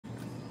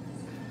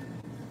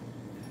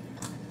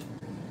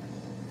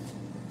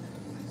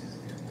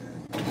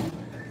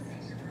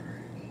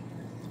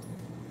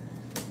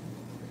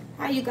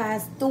How you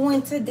guys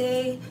doing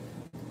today?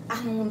 I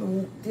don't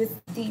know.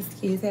 These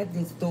kids have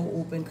this door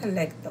open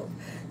collective.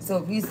 So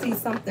if you see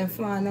something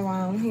flying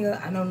around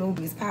here, I don't know if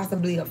it's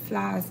possibly a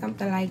fly or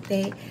something like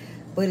that,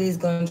 but it's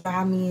gonna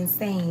drive me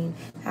insane.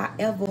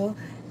 However,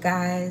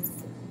 guys,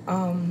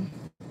 um,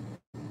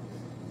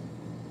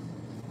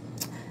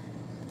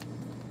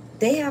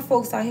 they have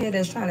folks out here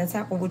that's trying to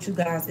tackle with you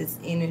guys'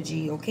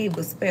 energy, okay,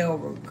 with spell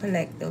work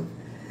collective.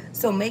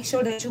 So make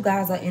sure that you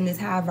guys are in this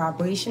high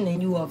vibration and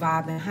you are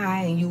vibing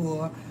high and you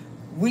are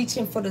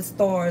reaching for the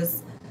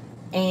stars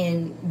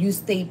and you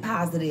stay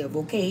positive,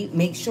 okay?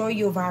 Make sure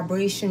your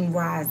vibration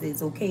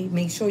rises, okay?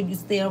 Make sure you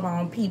stay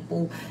around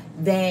people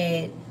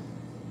that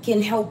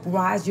can help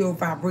rise your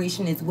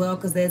vibration as well,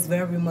 because that's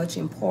very much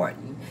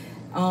important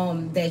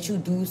that you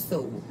do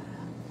so.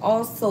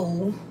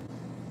 Also,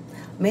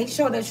 make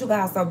sure that you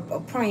guys are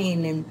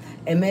praying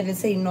and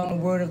meditating on the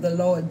word of the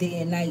Lord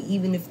day and night.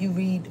 Even if you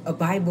read a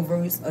Bible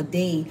verse a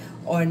day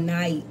or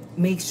night,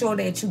 make sure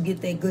that you get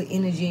that good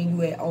energy in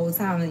you at all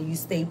times and you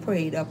stay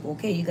prayed up,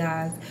 okay, you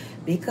guys?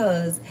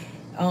 Because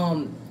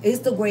it's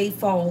the great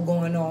fall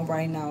going on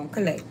right now,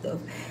 collective.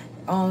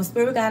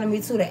 Spirit guided me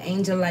to the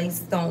angelite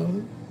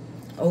stone,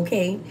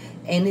 okay?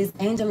 And this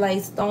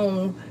angelite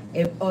stone,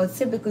 it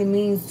typically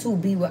means to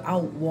be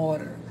without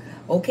water.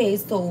 Okay,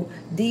 so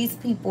these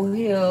people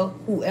here,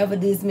 whoever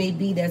this may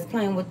be that's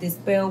playing with this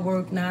spell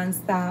work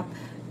nonstop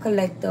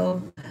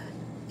collective,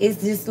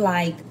 it's just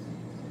like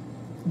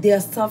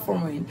they're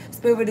suffering.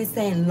 Spirit is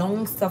saying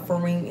long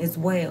suffering as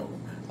well.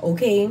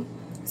 Okay,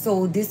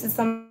 so this is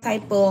some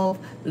type of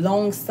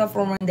long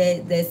suffering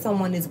that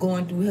someone is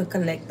going through here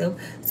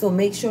collective. So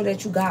make sure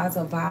that you guys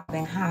are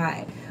vibing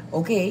high.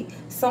 Okay,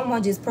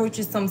 someone just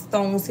purchased some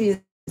stones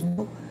here.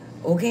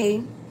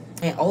 Okay,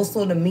 and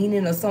also the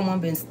meaning of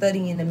someone been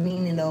studying the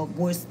meaning of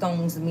what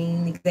stones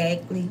mean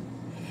exactly.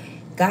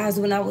 Guys,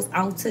 when I was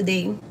out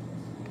today,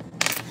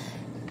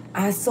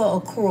 I saw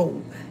a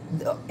crow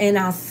and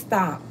I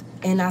stopped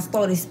and I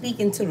started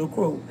speaking to the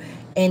crow,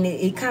 and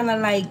it kind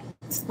of like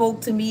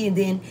spoke to me, and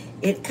then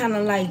it kind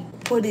of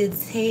like put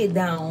its head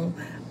down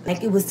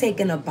like it was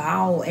taking a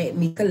bow at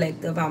me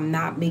collective. I'm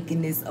not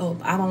making this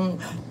up. I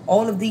don't,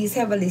 all of these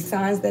heavenly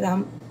signs that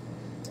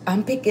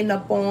I'm picking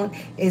up on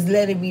is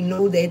letting me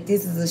know that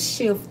this is a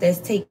shift that's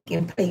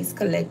taking place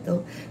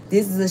collective.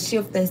 This is a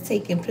shift that's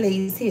taking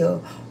place here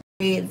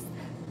with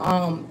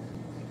um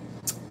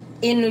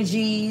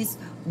energies,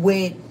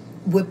 with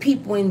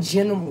people in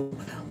general.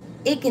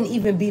 It can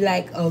even be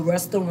like a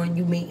restaurant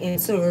you may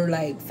enter,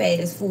 like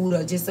fast food,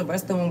 or just a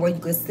restaurant where you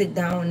can sit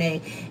down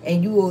at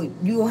and you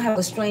will have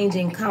a strange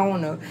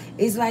encounter.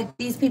 It's like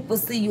these people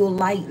see your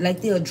light,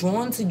 like they're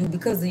drawn to you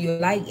because of your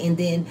light, and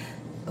then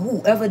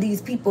whoever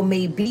these people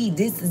may be,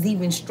 this is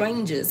even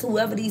strangers.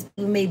 Whoever these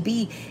people may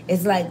be,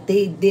 it's like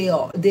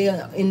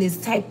they're in this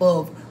type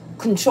of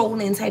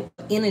controlling type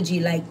of energy,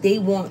 like they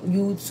want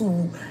you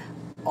to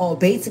or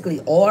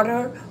basically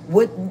order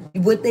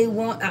what they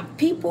want.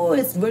 People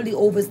is really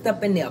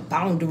overstepping their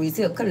boundaries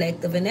here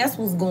collective, and that's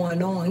what's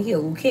going on here,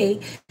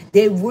 okay?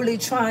 They're really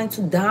trying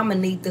to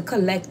dominate the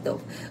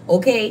collective,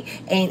 okay?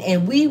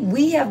 And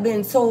we have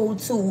been told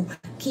to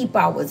keep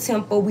our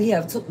temper. We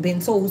have been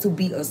told to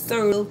be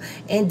assertive,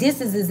 and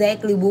this is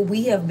exactly what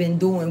we have been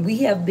doing. We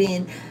have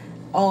been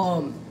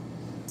um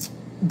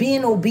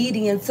being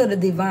obedient to the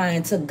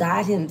divine, to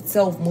God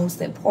himself,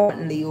 most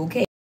importantly,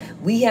 okay?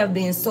 We have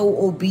been so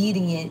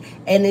obedient,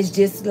 and it's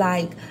just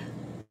like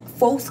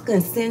folks can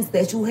sense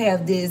that you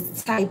have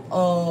this type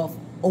of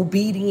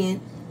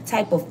obedient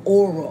type of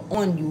aura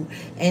on you,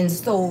 and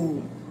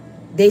so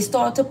they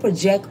start to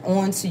project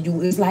onto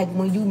you. It's like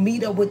when you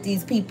meet up with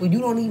these people,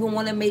 you don't even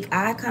want to make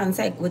eye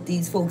contact with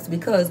these folks,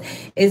 because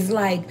it's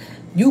like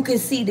you can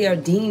see their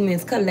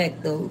demons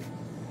collective,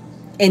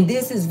 and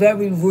this is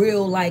very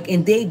real, like,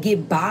 and they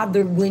get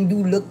bothered when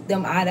you look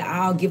them eye to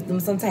eye, give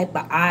them some type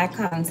of eye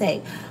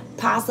contact,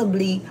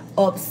 possibly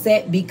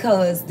upset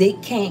because they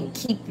can't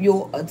keep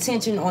your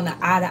attention on an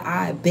eye to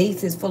eye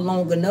basis for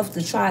long enough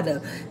to try to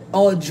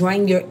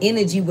drain your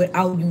energy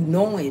without you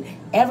knowing.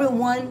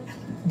 Everyone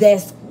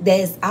that's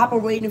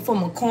operating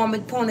from a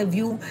karmic point of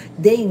view,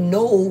 they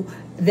know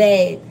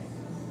that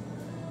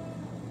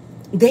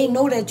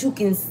you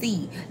can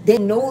see. They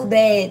know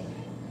that,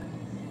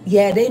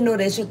 yeah, they know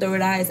that your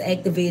third eye is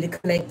activated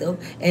collective,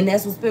 and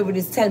that's what spirit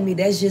is telling me.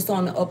 That's just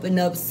on the up and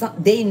up.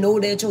 They know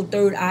that your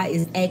third eye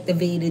is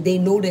activated. They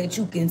know that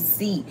you can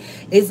see.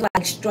 It's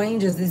like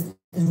strangers. It's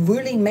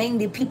really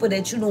mainly people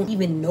that you don't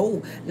even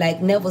know,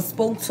 like never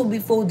spoke to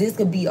before. This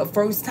could be a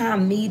first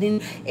time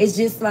meeting. It's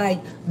just like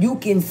you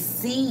can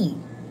see,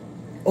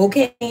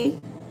 okay,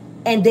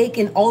 and they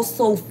can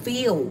also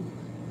feel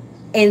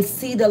and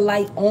see the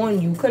light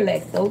on you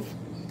collective.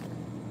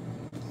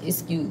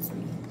 Excuse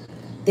me.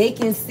 They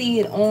can see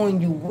it on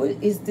you. What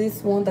is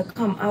this one to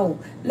come out?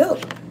 Look,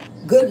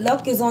 Good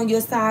luck is on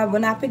your side.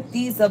 When I pick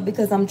these up,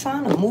 because I'm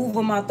trying to move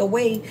them out the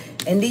way,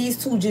 and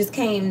these two just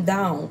came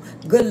down.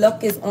 Good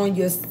luck is on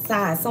your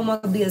side. Someone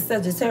could be a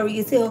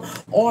Sagittarius here,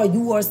 or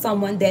you are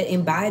someone that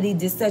embodied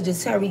this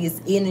Sagittarius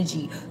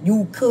energy.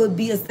 You could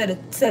be a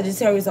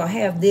Sagittarius or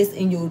have this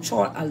in your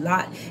chart a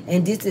lot,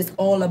 and this is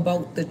all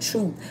about the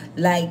truth.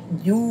 Like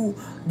you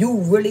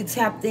really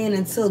tapped in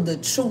into the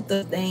truth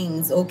of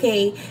things,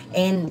 okay?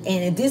 And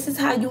this is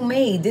how you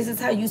made. This is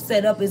how you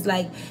set up. It's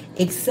like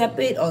accept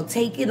it or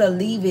take it or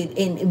leave it.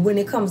 And when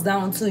it comes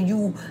down to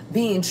you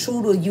being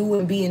true to you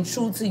and being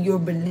true to your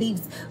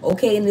beliefs,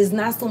 okay? And it's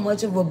not so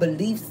much of a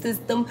belief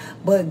system,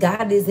 but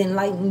God is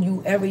enlightening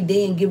you every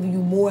day and giving you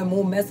more and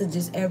more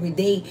messages every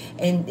day,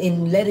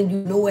 and letting you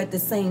know at the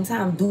same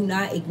time, do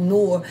not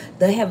ignore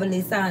the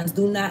heavenly signs.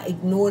 Do not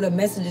ignore the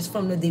messages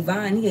from the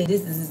divine here.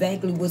 This is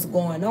exactly what's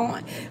going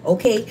on,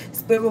 okay?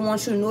 Spirit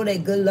wants you to know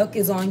that good luck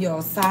is on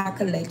your side,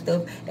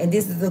 collective, and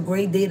this is a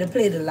great day to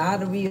play the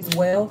lottery as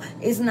well.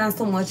 It's not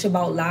so much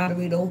about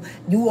lottery though.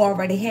 You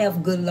already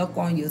have good luck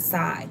on your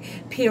side,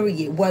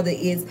 period, whether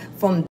it's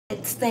from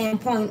that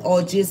standpoint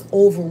or just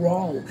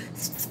overall.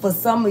 For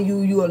some of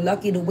you, you are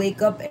lucky to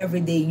wake up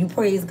every day. You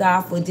praise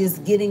God for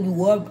just getting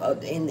you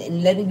up,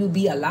 and letting you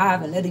be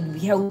alive and letting you be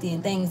healthy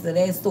and things of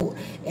that sort.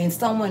 And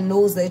someone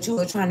knows that you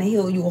are trying to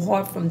heal your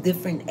heart from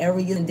different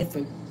areas and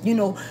different,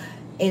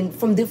 and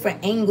from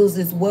different angles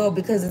as well,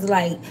 because it's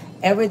like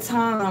every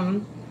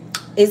time,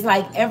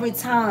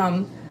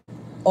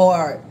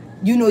 or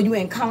you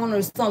encounter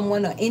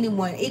someone or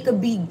anyone, it could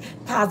be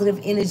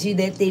positive energy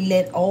that they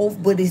let off,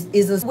 but it's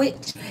a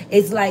switch.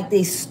 It's like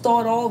they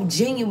start off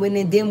genuine,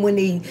 and then when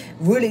they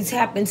really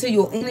tap into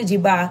your energy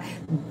by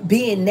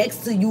being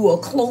next to you or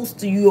close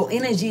to you, your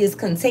energy is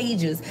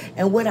contagious.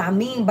 And what I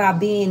mean by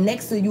being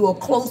next to you or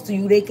close to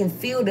you, they can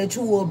feel that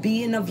you are a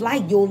being of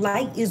light. Your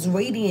light is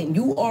radiant.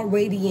 You are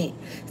radiant.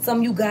 Some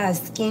of you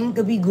guys' skin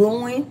could be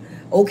glowing,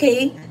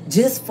 okay,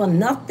 just for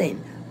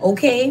nothing,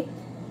 okay,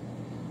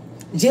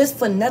 just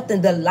for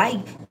nothing. The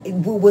light,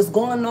 what's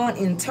going on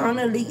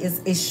internally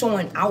is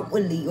showing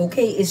outwardly,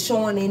 okay? It's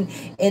showing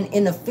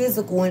in the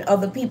physical, and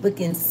other people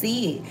can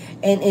see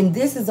it. And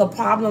this is a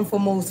problem for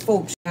most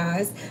folks,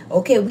 guys.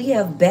 Okay, we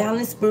have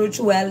balance,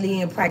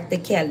 spirituality, and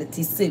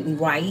practicality sitting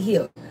right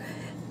here.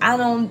 I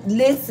don't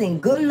listen.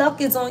 Good luck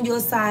is on your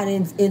side,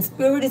 and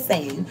spirit is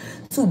saying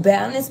to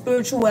balance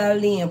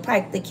spirituality and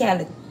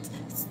practicality.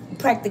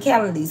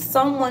 Practicality.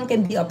 Someone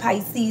can be a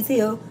Pisces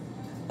here,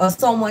 or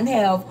someone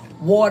have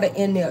water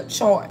in their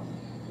chart.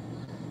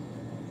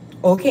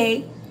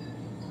 Okay?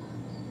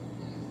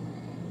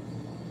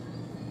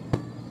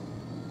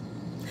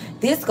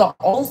 This could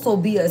also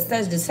be a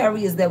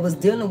Sagittarius that was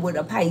dealing with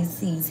a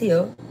Pisces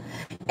here.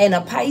 And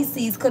a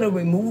Pisces could have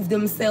removed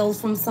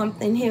themselves from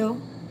something here.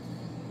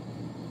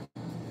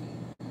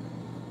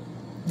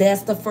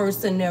 That's the first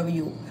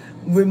scenario.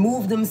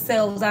 Remove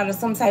themselves out of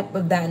some type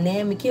of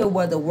dynamic here,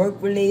 whether work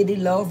related,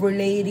 love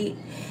related,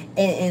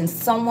 and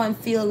someone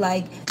feel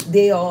like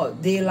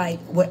they're like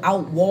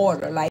without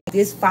water, like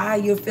this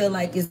fire feel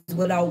like it's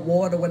without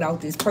water,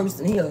 without this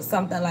person here,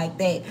 something like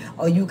that.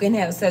 Or you can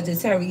have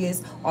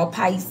Sagittarius or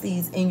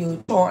Pisces in your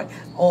chart,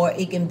 or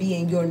it can be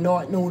in your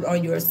north node or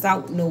your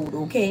south node,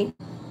 okay?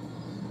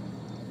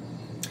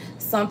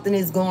 Something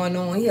is going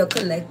on here,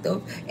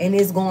 collective, and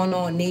it's going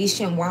on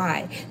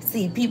nationwide.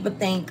 See, people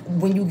think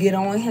when you get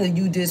on here,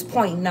 you just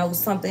pointing out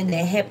something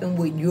that happened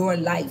with your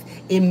life.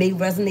 It may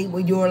resonate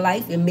with your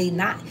life, it may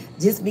not.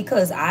 Just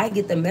because I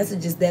get the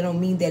messages, that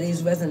don't mean that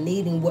it's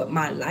resonating with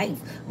my life.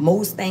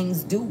 Most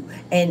things do,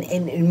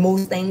 and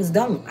most things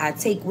don't. I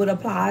take what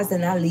applies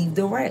and I leave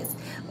the rest,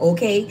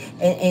 okay?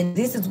 And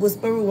this is what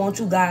Spirit wants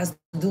you guys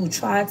do.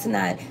 Try to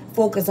not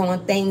focus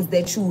on things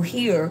that you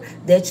hear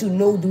that you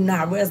know do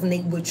not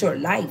resonate with your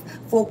life.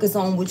 Focus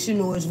on what you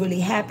know is really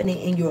happening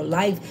in your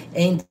life,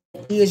 and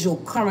is your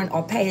current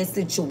or past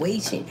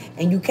situation,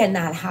 and you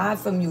cannot hide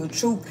from your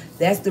truth.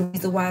 That's the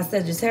reason why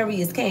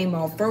Sagittarius came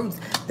out first,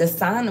 the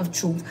sign of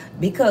truth,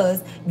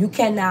 because you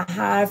cannot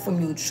hide from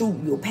your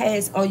truth, your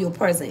past or your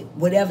present,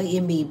 whatever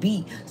it may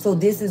be. So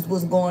this is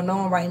what's going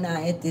on right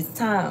now at this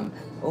time,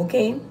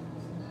 okay?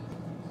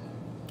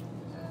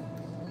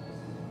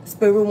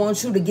 Spirit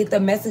wants you to get the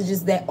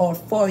messages that are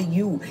for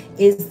you.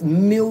 It's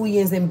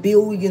millions and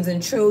billions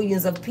and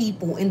trillions of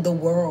people in the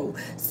world.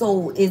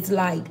 So it's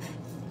like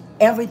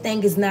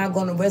everything is not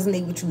going to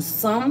resonate with you.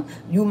 Some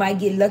you might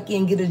get lucky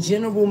and get a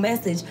general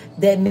message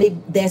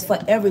that's for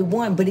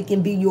everyone, but it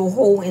can be your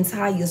whole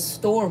entire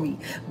story.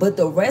 But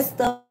the rest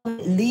of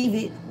it, leave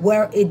it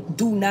where it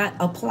do not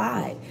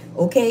apply.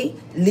 Okay?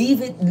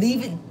 Leave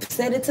it,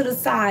 set it to the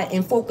side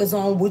and focus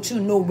on what you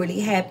know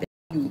really happened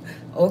to you.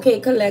 Okay,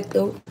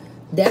 collective?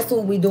 That's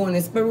what we're doing.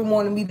 And Spirit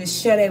wanted me to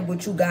share that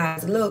with you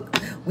guys. Look,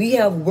 we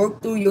have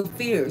worked through your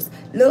fears.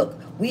 Look,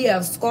 we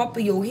have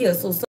Scorpio here.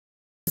 So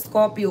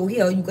Scorpio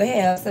here, you could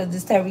have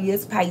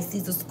Sagittarius,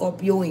 Pisces, or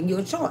Scorpio in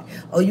your chart,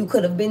 or you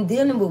could have been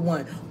dealing with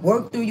one.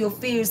 Work through your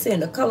fears here.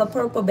 And the color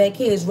purple back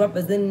here is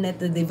representing that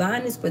the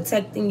divine is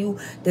protecting you.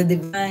 The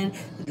divine,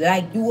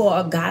 like you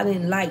are a God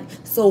in light.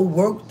 So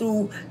work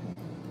through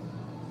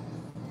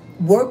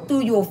Work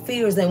through your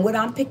fears. And what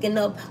I'm picking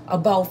up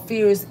about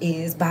fears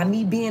is, by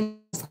me being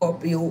a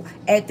Scorpio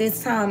at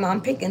this time,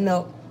 I'm picking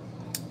up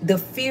the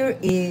fear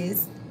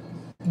is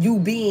you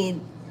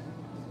being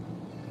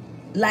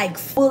like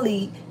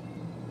fully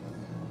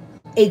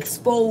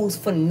exposed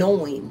for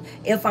knowing.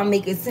 If I'm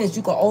making sense,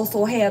 you could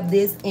also have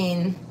this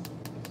in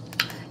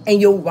and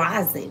you're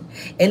rising,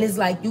 and it's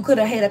like you could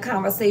have had a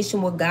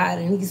conversation with God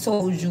and he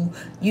told you,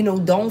 you know,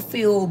 don't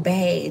feel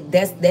bad.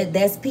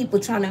 That's people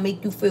trying to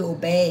make you feel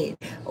bad,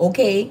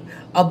 okay,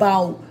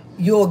 about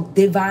your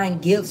divine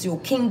gifts, your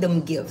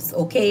kingdom gifts,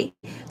 okay,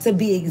 to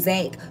be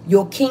exact,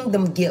 your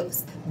kingdom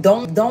gifts.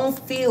 Don't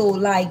feel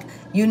like,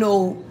 you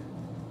know,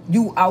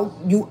 you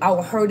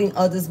out hurting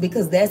others,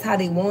 because that's how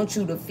they want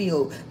you to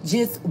feel.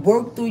 Just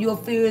work through your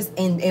fears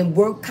and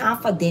work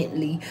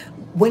confidently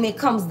when it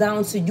comes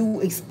down to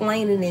you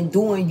explaining and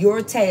doing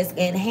your task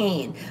at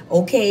hand,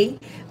 okay,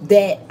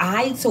 that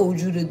I told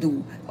you to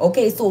do.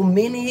 Okay, so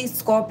many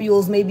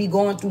Scorpios may be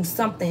going through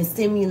something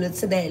similar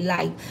to that,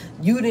 like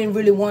you didn't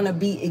really want to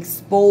be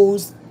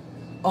exposed,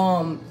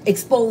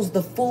 expose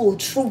the full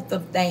truth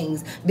of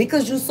things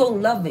because you're so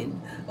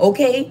loving.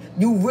 Okay,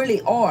 you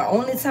really are.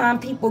 Only time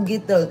people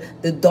get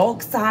the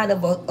dark side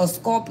of a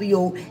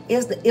Scorpio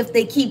is if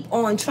they keep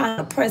on trying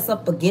to press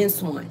up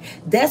against one.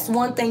 That's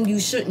one thing you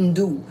shouldn't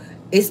do,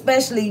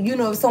 especially, you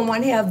know, if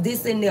someone have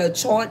this in their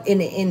chart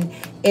and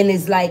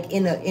it's like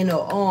in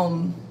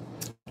a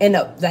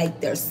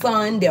like their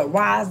sun, their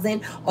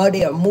rising, or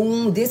their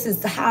moon. This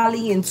is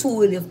highly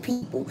intuitive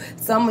people.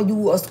 Some of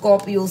you are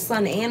Scorpio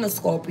sun and a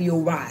Scorpio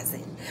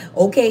rising.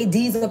 Okay,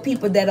 these are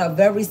people that are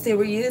very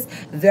serious,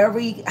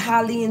 very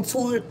highly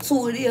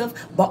intuitive,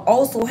 but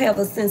also have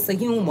a sense of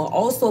humor,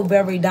 also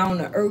very down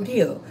to earth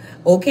here.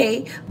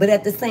 Okay, but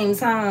at the same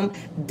time,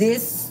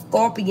 this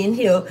Scorpion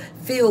here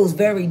feels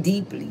very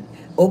deeply.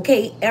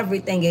 Okay,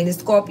 everything. And the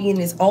Scorpion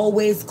is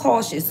always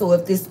cautious. So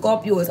if this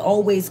Scorpio is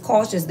always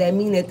cautious, that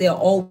means that they're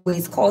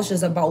always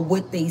cautious about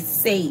what they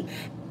say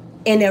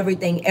and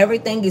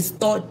everything is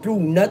thought through.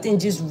 Nothing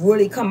just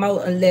really come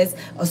out unless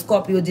a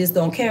Scorpio just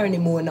don't care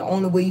anymore. And the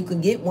only way you can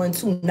get one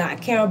to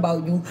not care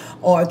about you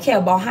or care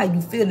about how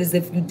you feel is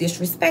if you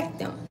disrespect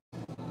them.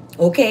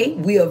 Okay,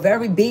 we are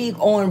very big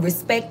on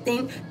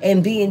respecting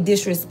and being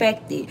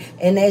disrespected,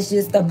 and that's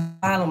just the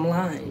bottom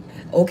line.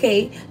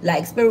 Okay,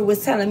 like Spirit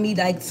was telling me,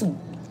 like, to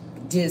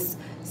just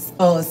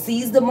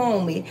seize the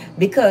moment,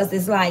 because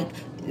it's like,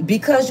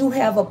 because you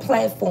have a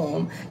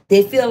platform,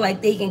 they feel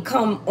like they can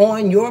come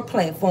on your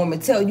platform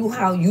and tell you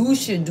how you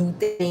should do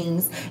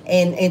things,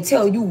 and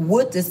tell you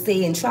what to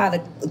say and try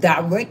to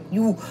direct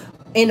you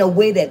in a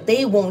way that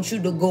they want you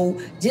to go.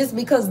 Just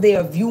because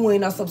they're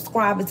viewing or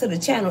subscribing to the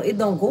channel, it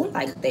don't go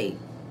like that.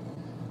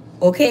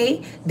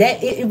 Okay,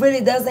 that it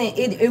really doesn't,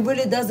 it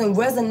really doesn't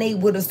resonate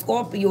with a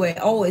Scorpio at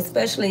all,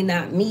 especially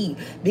not me,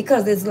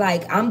 because it's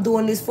like, I'm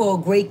doing this for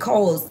a great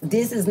cause.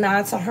 This is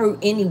not to hurt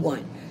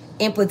anyone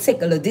in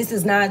particular. This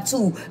is not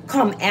to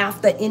come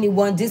after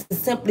anyone. This is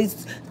simply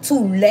to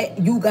let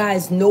you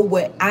guys know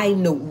what I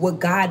know, what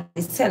God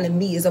is telling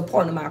me is a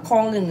part of my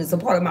calling, is a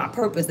part of my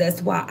purpose.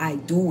 That's why I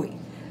do it.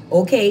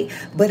 Okay,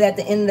 but at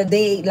the end of the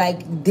day,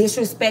 like,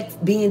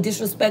 disrespect, being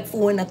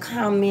disrespectful in the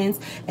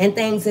comments and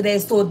things of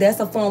that sort, that's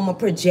a form of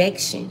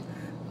projection.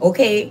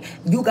 Okay,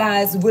 you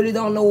guys really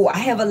don't know I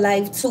have a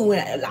life too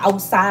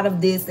outside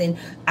of this, and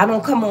I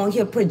don't come on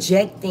here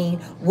projecting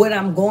what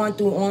I'm going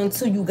through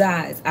onto you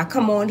guys. I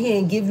come on here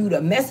and give you the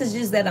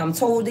messages that I'm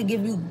told to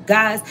give you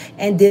guys,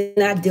 and then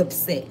I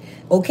dipset.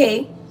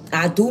 Okay,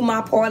 I do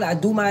my part, I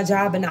do my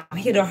job, and I'm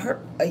here to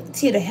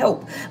here to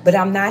help, but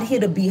I'm not here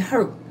to be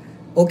hurt.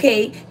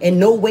 Okay, in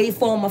no way,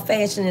 form, or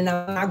fashion, and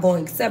I'm not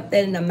going to accept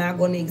that, and I'm not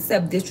going to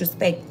accept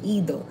disrespect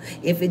either.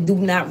 If it do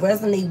not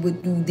resonate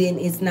with you, then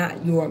it's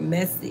not your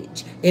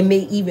message. It may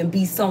even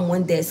be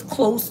someone that's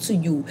close to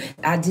you.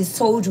 I just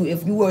told you,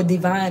 if you are a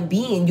divine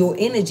being, your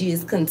energy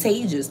is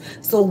contagious.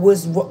 So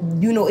what's,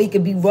 you know, it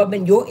could be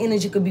rubbing, your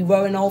energy could be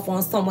rubbing off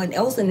on someone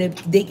else, and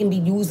they can be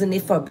using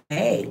it for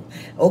bad.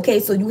 Okay,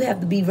 so you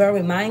have to be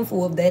very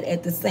mindful of that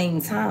at the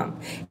same time.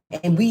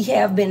 And we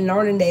have been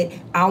learning that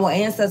our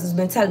ancestors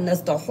been telling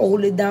us to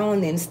hold it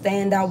down and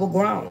stand our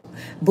ground.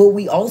 But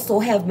we also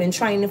have been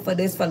training for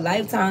this for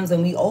lifetimes,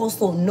 and we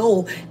also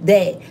know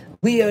that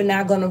we are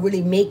not going to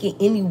really make it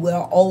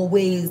anywhere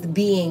always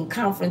being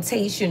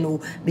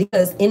confrontational,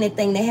 because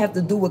anything that have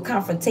to do with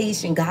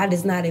confrontation, God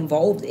is not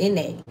involved in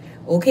that.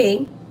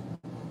 Okay,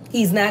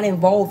 he's not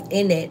involved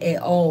in that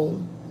at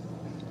all.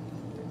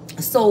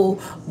 So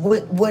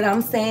what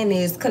I'm saying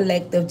is,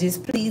 collective,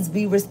 just please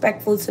be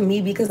respectful to me,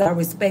 because I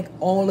respect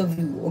all of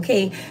you.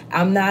 Okay,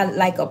 I'm not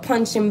like a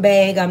punching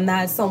bag. I'm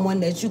not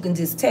someone that you can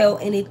just tell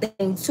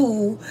anything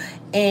to,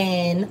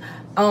 and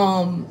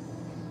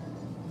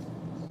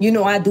You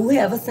know, I do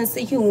have a sense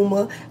of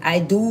humor. I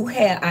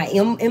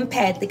am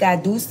empathic. I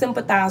do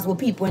sympathize with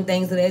people and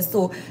things of that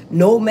sort.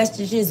 No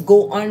messages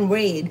go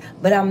unread,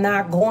 but I'm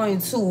not going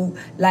to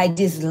like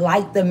just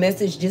like the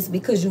message just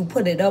because you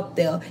put it up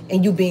there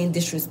and you being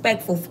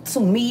disrespectful to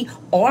me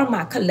or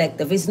my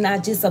collective. It's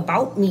not just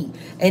about me.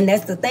 And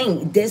that's the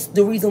thing. That's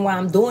the reason why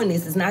I'm doing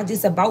this. It's not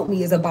just about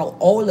me, it's about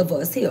all of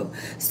us here.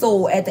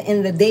 So at the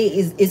end of the day,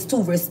 is to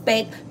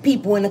respect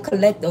people in the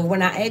collective.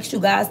 When I ask you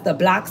guys to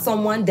block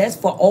someone, that's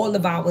for all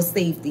of our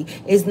safety.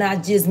 It's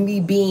not just me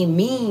being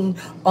mean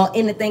or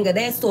anything of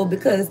that sort,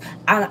 because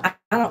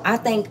I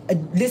think,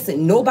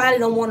 listen, nobody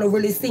don't want to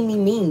really see me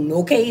mean,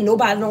 okay?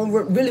 Nobody don't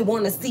really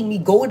want to see me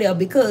go there,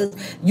 because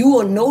you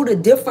will know the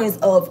difference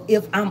of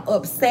if I'm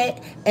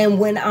upset and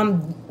when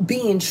I'm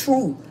being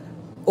true,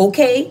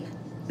 okay?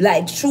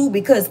 Like true,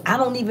 because I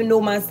don't even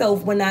know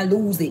myself when I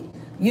lose it.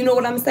 You know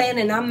what I'm saying?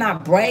 And I'm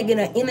not bragging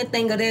or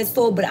anything of that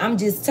sort, but I'm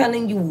just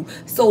telling you.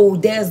 So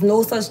there's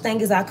no such thing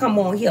as I come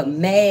on here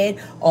mad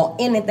or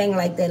anything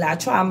like that. I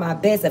try my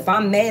best. If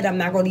I'm mad, I'm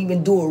not going to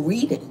even do a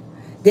reading.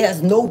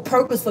 There's no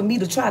purpose for me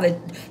to try to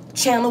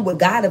channel with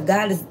God if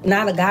God is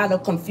not a God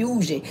of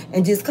confusion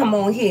and just come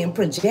on here and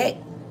project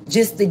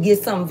just to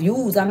get some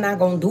views. I'm not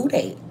going to do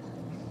that.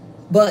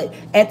 But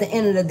at the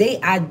end of the day,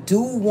 I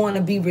do want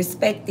to be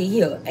respected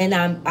here. And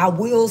I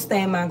will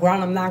stand my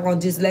ground. I'm not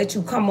going to just let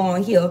you come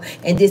on here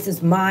and this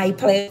is my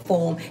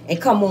platform and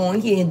come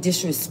on here and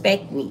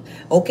disrespect me.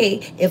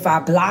 Okay? If I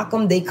block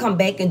them, they come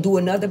back and do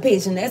another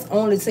page. And that's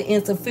only to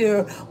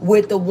interfere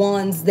with the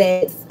ones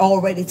that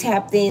already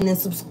tapped in and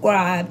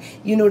subscribed.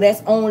 You know,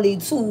 that's only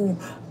to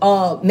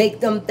make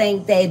them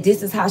think that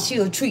this is how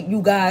she'll treat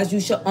you guys. You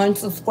should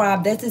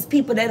unsubscribe. That's just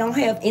people that don't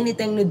have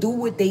anything to do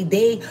with their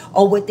day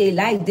or with their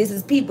life. This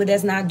is people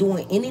that's not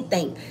doing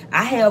anything.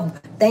 I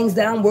have things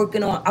that I'm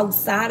working on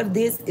outside of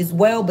this as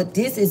well, but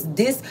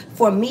this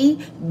for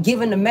me,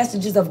 giving the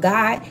messages of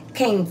God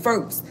came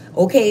first.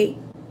 Okay,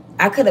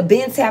 I could have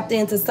been tapped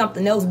into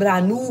something else, but I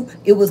knew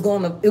it was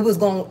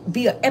gonna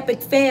be an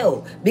epic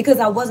fail because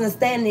I wasn't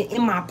standing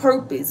in my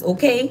purpose.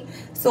 Okay,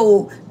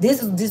 so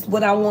this is just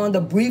what I wanted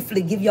to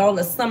briefly give y'all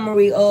a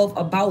summary of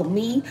about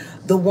me.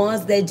 The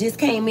ones that just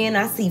came in,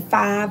 I see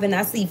 5 and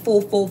I see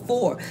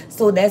 444.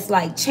 So that's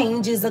like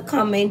changes are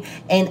coming,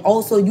 and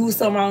also you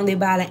surrounded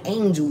by the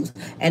angels.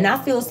 And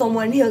I feel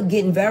someone here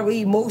getting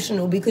very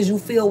emotional because you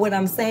feel what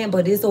I'm saying,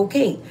 but it's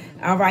okay.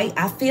 All right,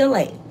 I feel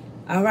it.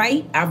 All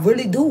right, I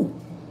really do.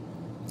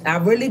 I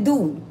really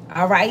do.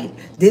 All right.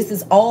 This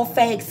is all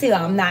facts here.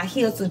 I'm not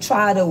here to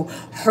try to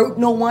hurt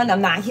no one. I'm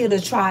not here to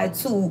try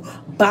to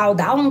bow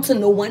down to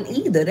no one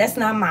either. That's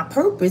not my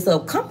purpose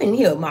of coming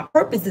here. My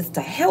purpose is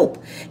to help.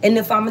 And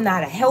if I'm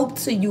not a help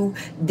to you,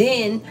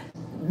 then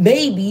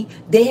maybe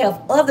they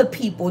have other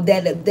people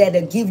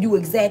that'll give you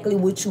exactly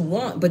what you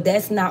want, but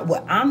that's not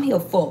what I'm here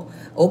for.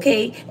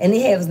 Okay, and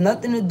it has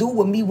nothing to do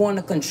with me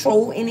wanting to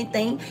control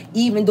anything.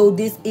 Even though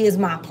this is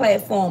my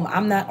platform,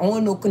 I'm not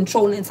on no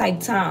controlling type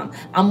time.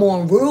 I'm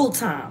on real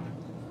time.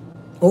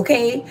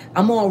 Okay,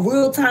 I'm on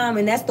real time,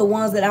 and that's the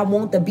ones that I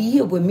want to be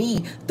here with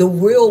me, the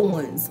real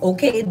ones.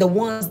 Okay, the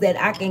ones that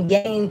I can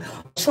gain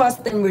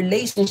trust and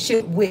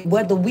relationship with,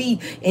 whether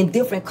we in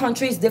different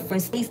countries,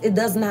 different states, it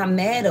does not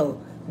matter.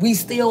 We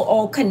still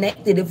all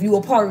connected if you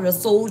are part of the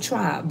soul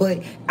tribe.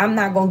 But I'm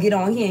not gonna get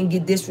on here and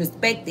get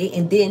disrespected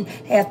and then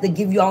have to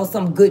give y'all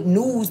some good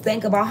news.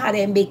 Think about how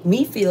that make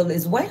me feel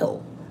as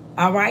well.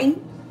 All right,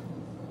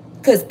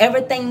 because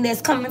everything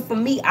that's coming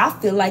from me, I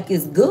feel like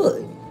it's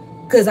good,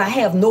 because I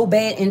have no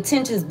bad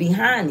intentions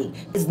behind it.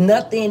 It's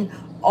nothing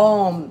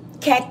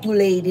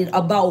calculated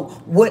about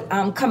what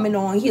I'm coming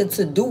on here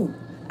to do.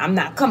 I'm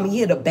not coming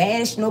here to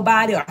bash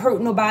nobody or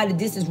hurt nobody.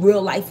 This is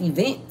real life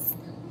events.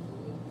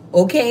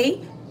 Okay,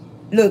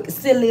 look,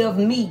 Silly of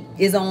Me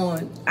is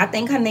on, I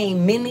think her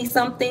name Minnie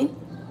something.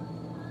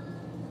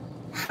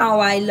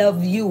 How I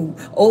love you.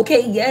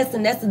 Okay, yes,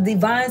 and that's the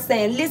divine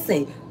saying,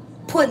 listen,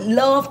 put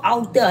love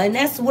out there, and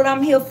that's what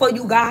I'm here for,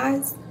 you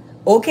guys.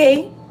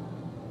 Okay,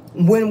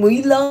 when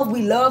we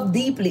love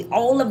deeply,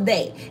 all of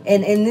that.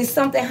 And it's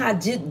something how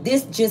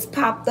this just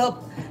popped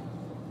up.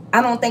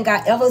 I don't think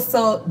I ever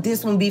saw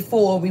this one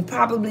before. We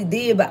probably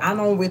did, but I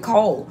don't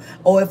recall.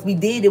 Or if we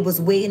did, it was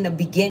way in the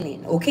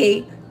beginning.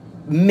 Okay,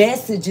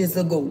 messages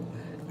ago.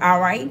 All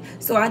right,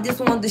 so I just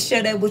wanted to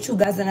share that with you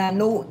guys. And I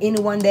know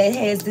anyone that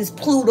has this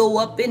Pluto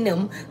up in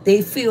them,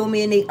 they feel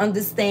me and they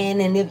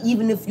understand. And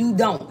even if you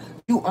don't,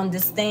 you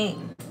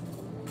understand.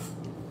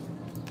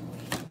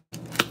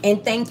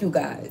 And thank you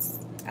guys.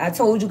 I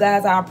told you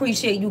guys I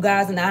appreciate you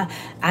guys, and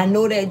I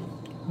know that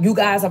you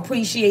guys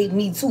appreciate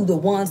me too, the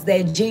ones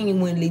that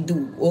genuinely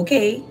do.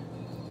 Okay,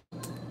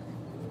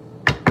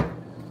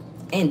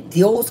 and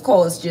those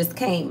calls just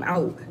came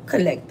out,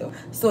 collector.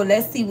 So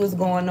let's see what's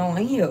going on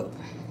here.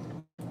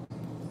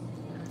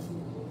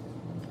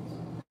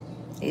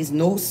 There's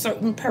no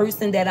certain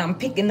person that I'm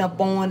picking up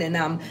on and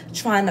I'm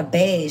trying to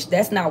bash.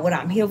 That's not what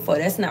I'm here for.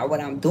 That's not what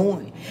I'm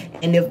doing.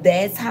 And if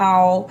that's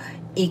how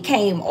it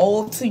came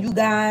off to you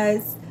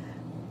guys,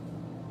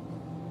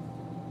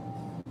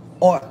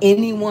 or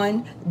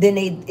anyone, then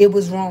it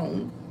was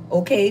wrong.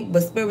 Okay,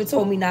 but Spirit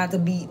told me not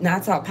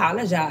to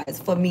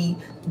apologize for me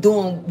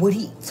doing what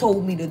He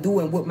told me to do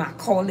and what my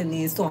calling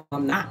is. So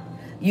I'm not.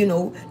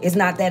 It's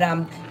not that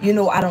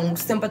I don't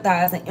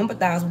sympathize and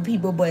empathize with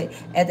people, but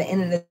at the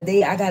end of the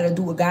day, I gotta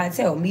do what God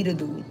tell me to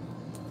do.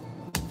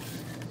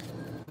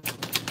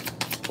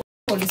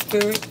 Holy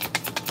Spirit,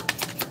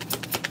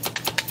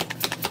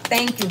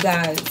 thank you,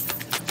 guys.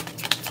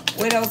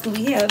 What else do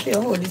we have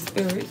here, Holy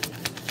Spirit?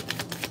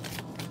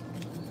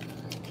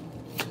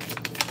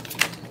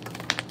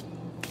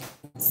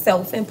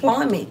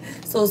 Self-employment.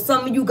 So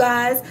some of you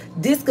guys,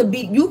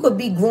 you could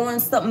be growing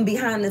something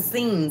behind the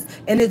scenes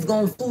and it's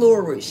going to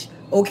flourish.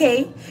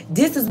 Okay,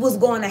 this is what's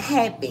going to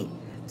happen.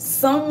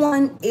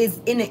 Someone is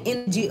in the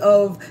energy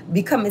of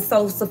becoming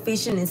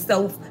self-sufficient and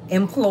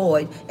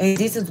self-employed, and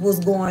this is what's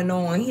going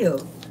on here.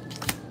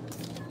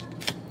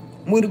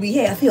 What do we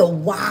have here?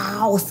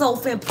 Wow,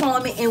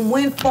 self-employment and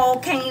windfall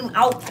came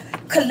out.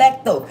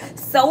 Collective.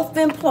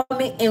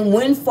 Self-employment and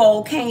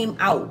windfall came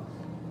out.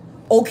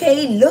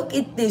 Okay, look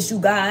at this, you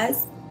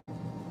guys.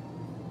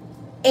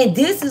 And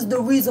this is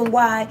the reason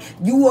why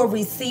you are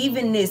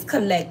receiving this,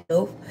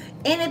 collective.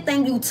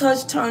 Anything you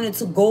touch turn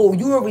into gold.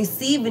 You are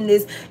receiving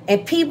this,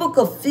 and people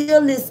could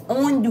feel this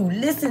on you.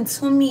 Listen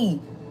to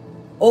me.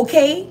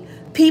 Okay?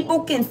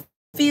 People can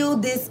feel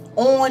this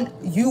on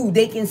you.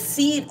 They can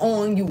see it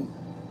on you.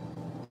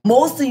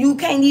 Most of you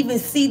can't even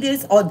see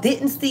this or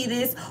didn't see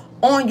this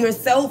on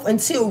yourself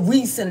until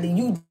recently.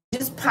 You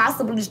just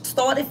possibly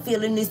started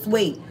feeling this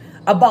way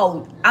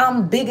about,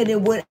 I'm bigger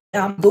than what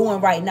I'm doing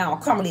right now.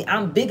 Currently,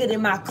 I'm bigger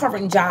than my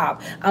current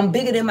job. I'm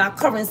bigger than my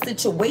current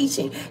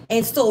situation.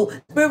 And so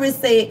Spirit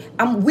said,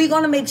 we're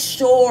going to make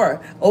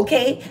sure,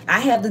 okay, I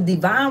have the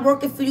divine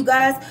working for you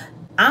guys.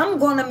 I'm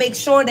going to make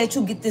sure that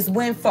you get this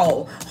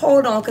windfall.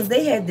 Hold on, because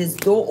they had this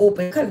door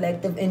open,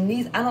 collective, and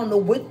I don't know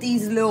what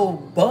these little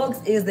bugs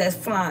is that's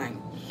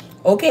flying.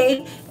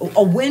 Okay,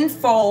 a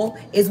windfall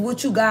is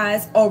what you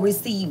guys are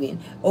receiving.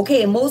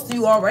 Okay, and most of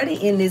you already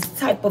in this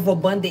type of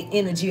abundant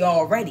energy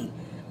already.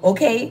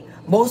 Okay,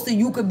 most of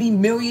you could be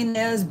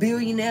millionaires,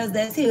 billionaires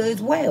that's here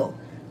as well.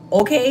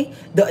 Okay,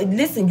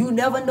 listen, you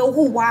never know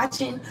who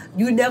watching,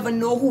 you never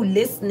know who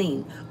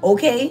listening.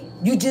 Okay,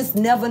 you just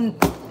never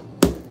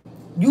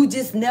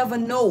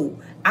know.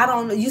 I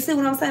don't know. You see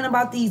what I'm saying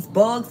about these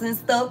bugs and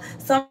stuff?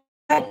 Some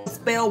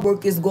spell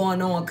work is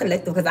going on,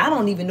 collective, because I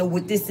don't even know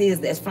what this is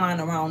that's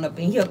flying around up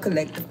in here,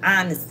 collective.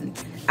 Honestly,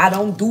 I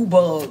don't do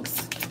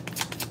bugs.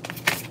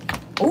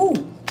 Ooh,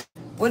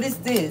 what is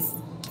this?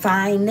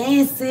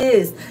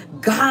 Finances.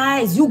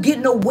 Guys, you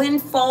getting a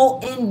windfall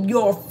in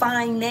your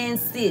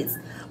finances,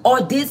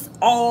 or this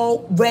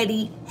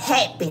already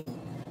happened.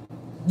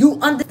 You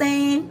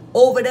understand?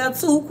 Over there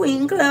too,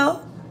 Queen Claire.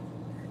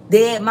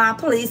 They at my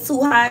place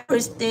too, high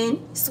Christian.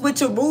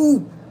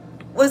 Switcheroo.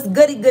 What's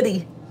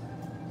goody?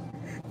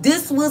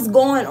 This was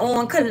going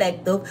on,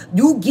 collective.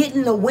 You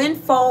getting a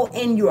windfall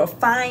in your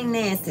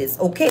finances,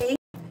 okay?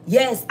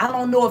 Yes, I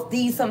don't know if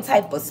these some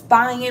type of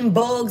spying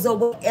bugs or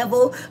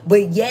whatever,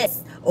 but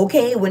yes,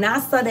 okay, when I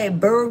saw that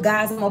bird,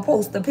 guys, I'm gonna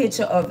post a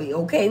picture of it,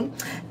 okay?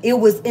 It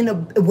was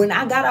when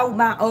I got out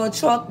my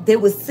truck, they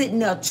was sitting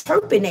there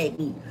chirping at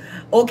me,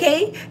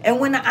 okay?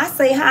 And when I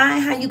say, hi,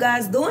 how you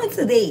guys doing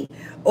today?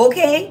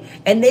 Okay,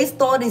 and they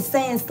started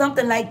saying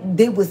something like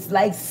they was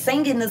like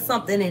singing or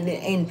something,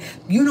 and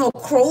you know,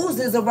 crows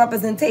is a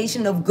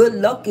representation of good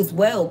luck as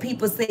well.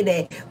 People say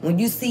that when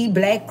you see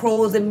black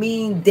crows, it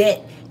means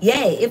that,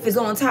 yeah, if it's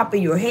on top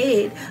of your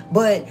head,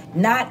 but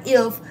not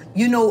if,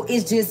 you know,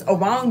 it's just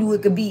around you.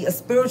 It could be a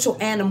spiritual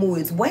animal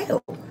as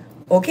well.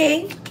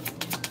 Okay,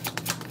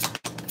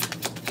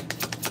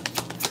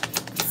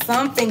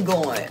 something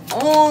going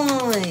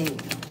on.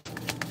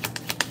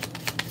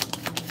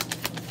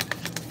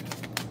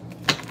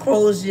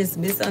 Crows just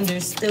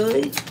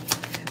misunderstood.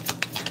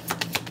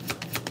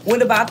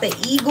 What about the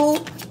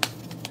eagle?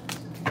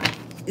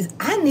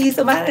 I need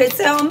somebody to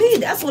tell me.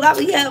 That's what I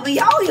be having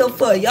y'all here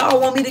for.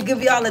 Y'all want me to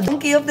give y'all a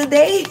donkey of the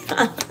day?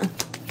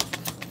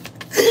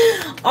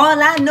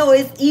 All I know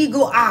is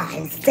eagle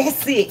eyes.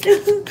 That's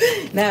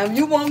it. Now, if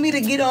you want me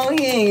to get on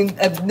here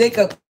and make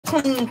a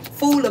clean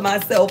fool of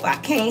myself, I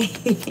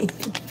can't.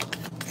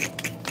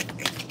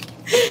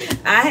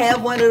 I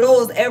have one of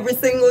those every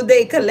single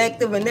day,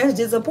 collective, and that's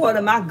just a part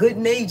of my good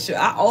nature.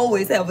 I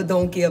always have a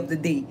donkey of the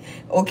day.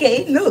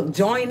 Okay, look,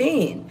 join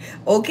in.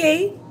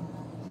 Okay,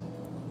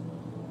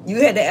 you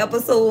had the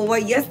episode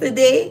what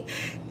yesterday?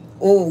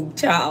 Oh,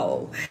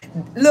 child.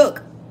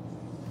 Look,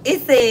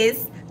 it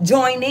says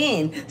join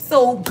in.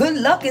 So good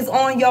luck is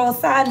on y'all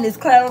side, and it's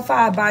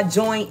clarified by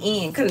join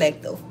in,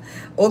 collective.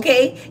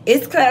 Okay,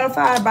 it's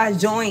clarified by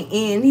join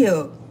in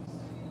here.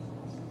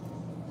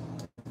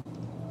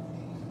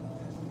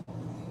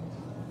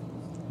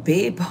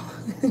 Babe,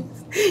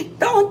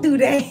 don't do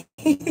that.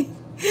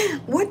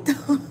 What the?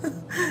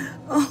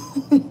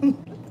 Oh,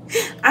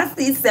 I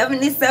see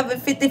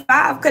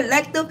 7755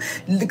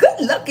 collective.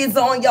 Good luck is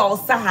on y'all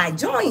side.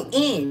 Join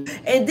in.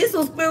 And this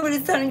was Spirit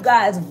is telling you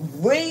guys,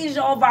 raise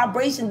your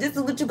vibration. This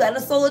is what you got a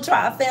Solar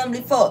Tribe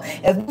family for.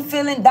 If you're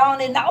feeling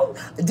down and out,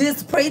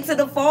 just pray to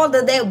the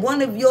Father that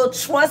one of your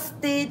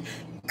trusted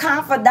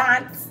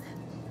confidants,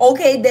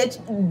 okay,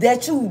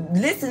 that you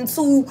listen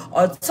to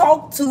or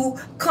talk to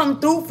come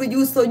through for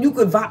you so you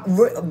could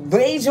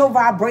raise your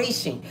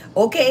vibration.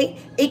 Okay,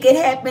 it can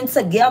happen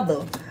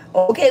together.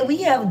 Okay,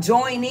 we have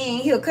joined in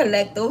here,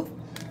 collective.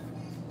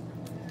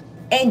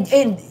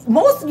 And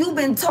most of you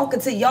been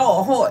talking to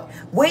y'all heart.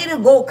 Way to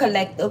go,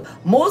 collective.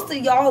 Most of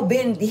y'all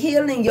been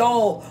healing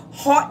y'all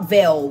heart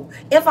valve.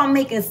 If I'm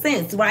making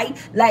sense, right?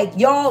 Like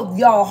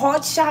y'all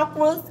heart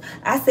chakras.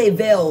 I say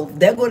valve.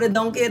 There go the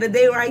don't care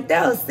today right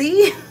there.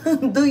 See?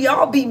 Do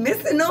y'all be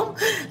missing them?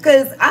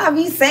 Because I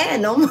be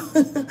saying them.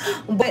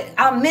 But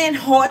I meant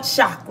heart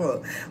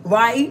chakra,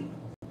 right?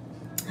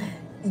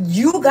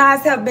 You guys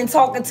have been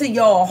talking to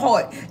your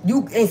heart.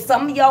 And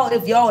some of y'all,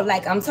 if y'all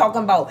like I'm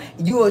talking about,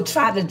 you'll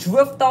try to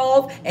drift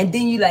off and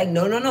then you like,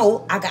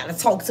 no, I gotta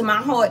talk to my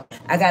heart.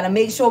 I gotta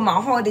make sure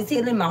my heart is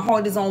healing. My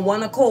heart is on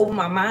one accord with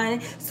my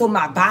mind so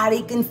my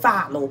body can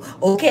follow.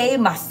 Okay,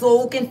 my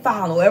soul can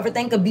follow.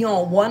 Everything can be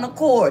on one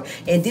accord.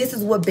 And this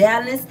is what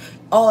balance,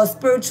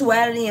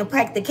 spirituality and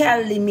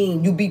practicality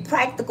mean. You be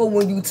practical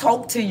when you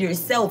talk to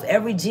yourself.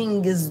 Every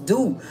genius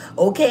do.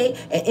 Okay,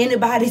 and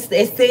anybody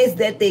that says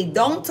that they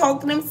don't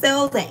talk to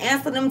themselves and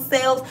answer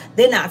themselves,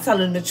 they're not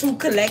telling the true,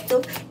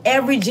 collective.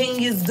 Every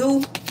genius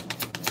do.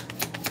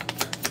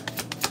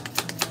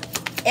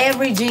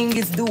 Every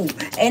genius do.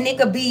 And it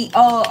could be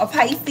a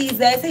Pisces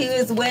that's here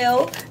as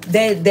well.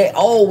 They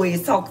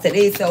always talk to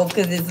themselves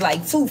because it's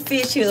like two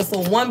fish here. So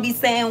one be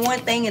saying one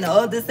thing and the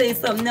other say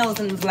something else.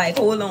 And it's like,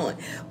 hold on.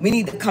 We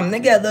need to come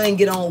together and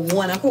get on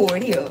one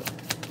accord here.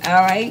 All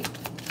right.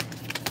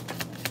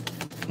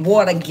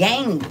 Water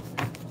gang.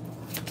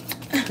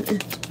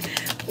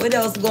 What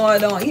else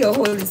going on here,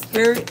 Holy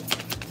Spirit?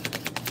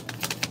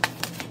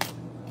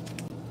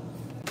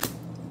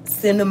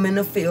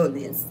 Sentimental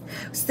feelings.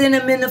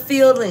 Sentimental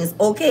feelings,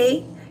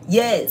 okay?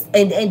 Yes,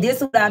 and this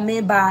is what I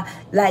meant by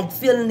like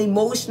feeling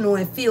emotional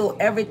and feel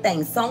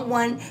everything.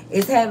 Someone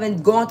is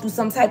gone through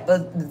some type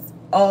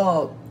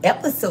of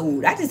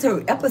episode. I just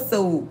heard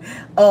episode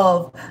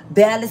of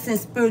balancing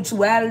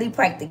spirituality,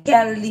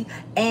 practicality,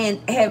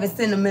 and having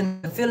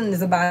sentimental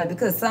feelings about it,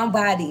 because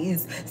somebody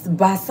is,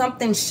 by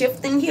something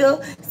shifting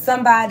here,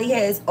 somebody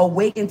has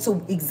awakened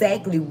to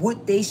exactly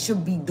what they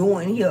should be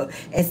doing here,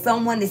 and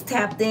someone is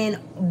tapped in.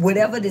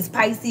 Whatever this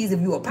Pisces,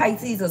 if you're a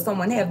Pisces or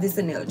someone have this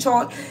in their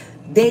chart,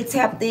 they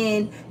tapped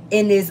in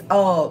this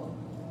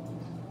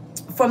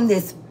from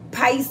this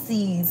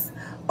Pisces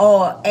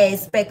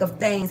aspect of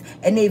things,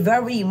 and they're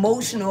very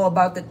emotional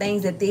about the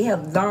things that they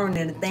have learned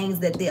and the things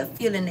that they're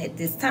feeling at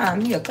this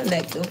time here,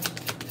 collective.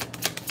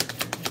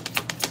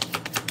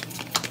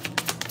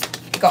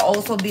 It could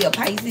also be a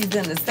Pisces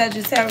and a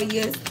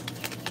Sagittarius,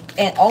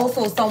 and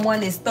also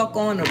someone is stuck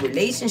on a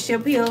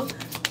relationship here.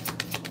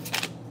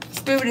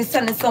 Spirit is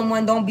telling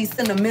someone, don't be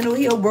sentimental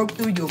here, work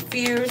through your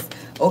fears,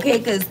 okay?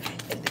 Because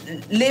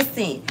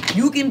listen,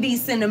 you can be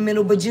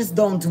sentimental, but just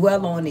don't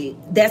dwell on it.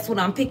 That's what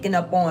I'm picking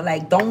up on.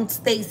 Like, don't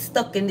stay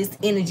stuck in this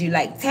energy.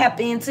 Like, tap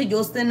into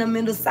your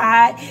sentimental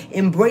side,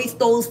 embrace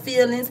those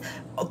feelings,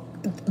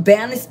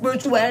 balance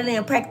spirituality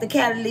and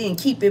practicality, and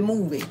keep it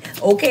moving,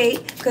 okay?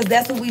 Because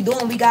that's what we're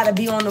doing. We got to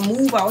be on the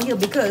move out here,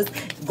 because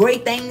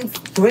great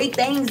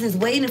things is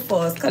waiting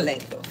for us,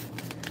 collective.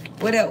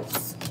 What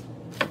else?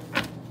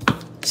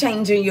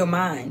 Changing your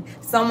mind.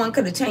 Someone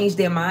could have changed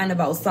their mind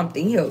about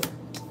something here.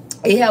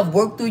 They have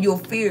worked through your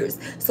fears.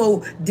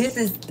 So this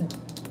is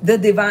the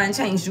divine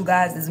change, you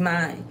guys'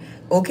 mind.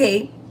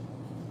 Okay?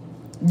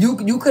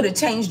 You could have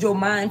changed your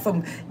mind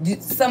from,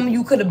 some of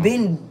you could have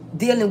been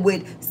dealing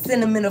with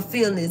sentimental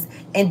feelings,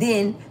 and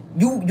then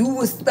you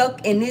were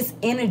stuck in this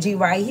energy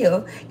right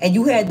here, and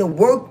you had to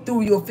work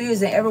through your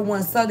fears, and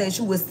everyone saw that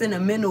you were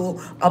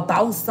sentimental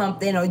about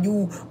something, or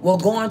you were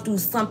going through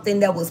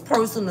something that was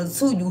personal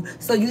to you.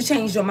 So you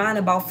changed your mind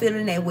about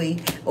feeling that way,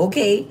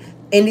 okay?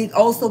 And it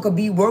also could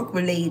be work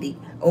related,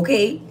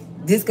 okay?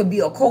 This could be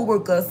a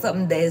coworker or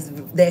something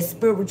that's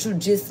spiritual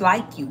just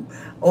like you,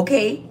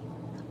 okay?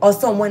 Or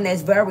someone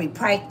that's very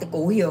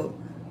practical here,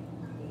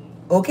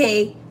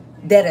 okay?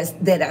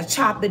 That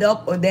chop it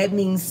up, or that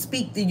means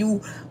speak to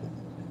you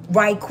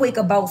right quick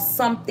about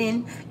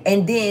something,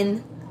 and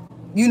then,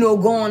 you know,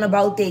 go on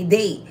about their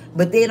day.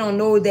 But they don't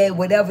know that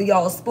whatever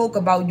y'all spoke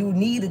about, you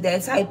needed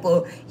that type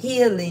of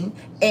healing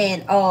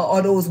and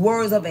or those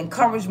words of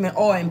encouragement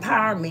or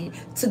empowerment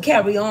to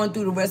carry on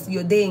through the rest of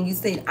your day. And you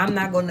say, I'm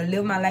not going to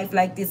live my life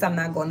like this. I'm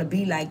not going to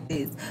be like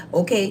this.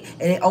 Okay.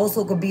 And it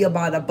also could be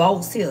about a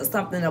boss here,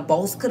 something a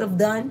boss could have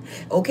done.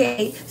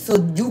 Okay. So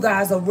you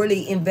guys are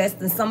really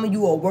investing. Some of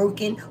you are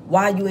working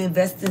while you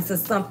invest into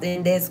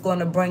something that's going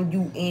to bring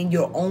you in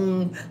your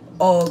own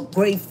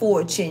great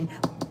fortune.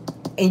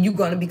 And you're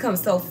going to become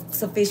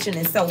self-sufficient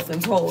and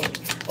self-employed.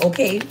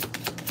 Okay?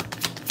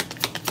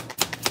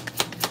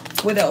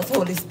 What else,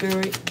 Holy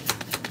Spirit?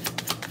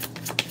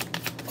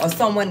 or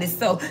someone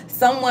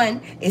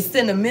is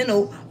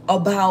sentimental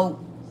about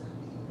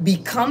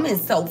becoming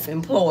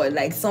self-employed.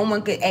 Like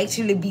someone could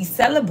actually be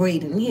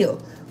celebrating here.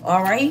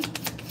 All right,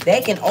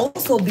 that can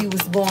also be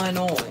what's going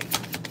on.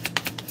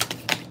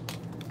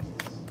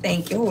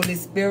 Thank you, Holy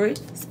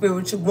Spirit.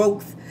 Spiritual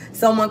growth.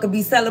 Someone could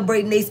be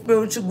celebrating their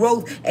spiritual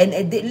growth. And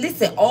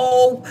listen,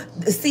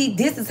 see,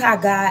 this is how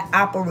God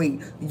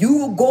operates. You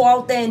will go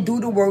out there and do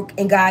the work,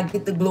 and God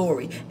get the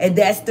glory. And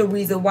that's the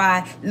reason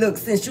why, look,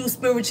 since you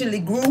spiritually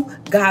grew,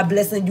 God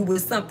blessing you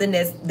with something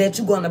that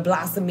you're going to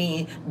blossom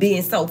in,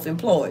 being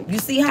self-employed. You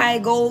see how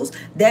it goes?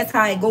 That's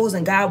how it goes.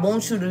 And God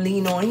wants you to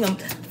lean on him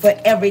for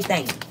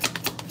everything.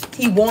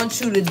 He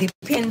wants you to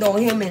depend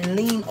on him and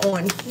lean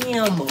on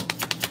him.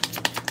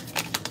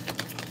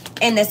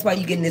 And that's why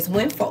you're getting this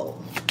windfall.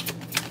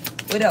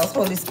 What else,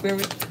 Holy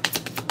Spirit?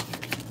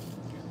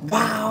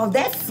 Wow,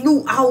 that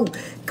flew out.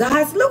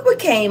 Guys, look what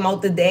came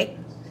out the deck.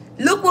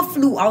 Look what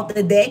flew out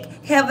the deck.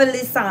 Heavenly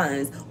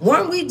signs.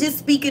 Weren't we just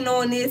speaking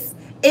on this?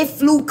 It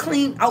flew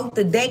clean out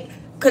the deck.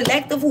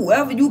 Collective,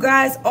 whoever you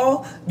guys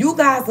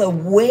are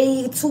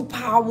way too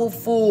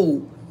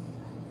powerful.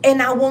 And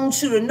I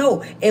want you to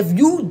know, if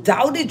you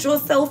doubted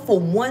yourself for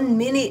 1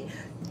 minute,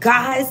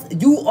 guys,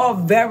 you are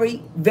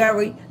very,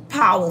 very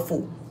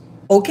powerful.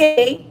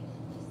 Okay?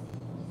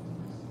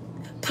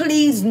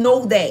 Please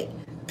know that.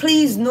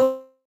 Please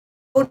know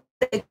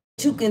that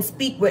you can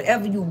speak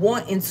whatever you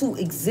want into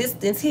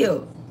existence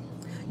here.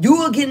 You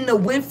are getting a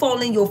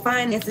windfall in your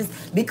finances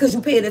because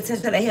you paid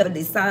attention to the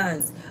heavenly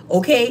signs.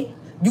 Okay?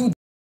 You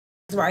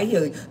right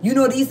here. You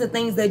know, these are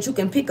things that you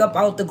can pick up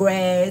out the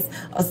grass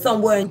or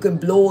somewhere and you can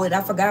blow it.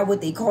 I forgot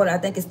what they call it. I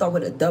think it starts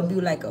with a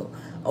W, like a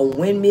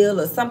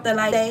windmill or something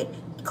like that.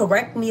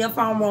 Correct me if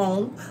I'm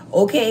wrong,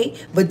 okay?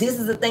 But this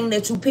is a thing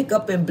that you pick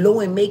up and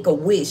blow and make a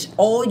wish.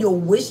 All your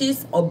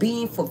wishes are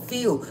being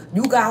fulfilled.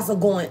 You guys are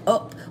going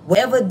up.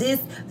 Whatever this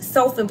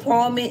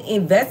self-employment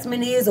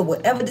investment is, or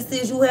whatever this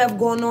is you have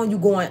going on, you're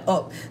going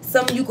up.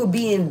 Some of you could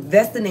be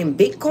investing in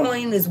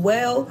Bitcoin as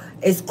well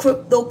as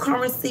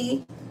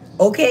cryptocurrency,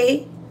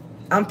 okay?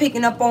 I'm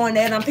picking up on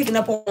that. I'm picking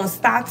up on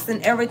stocks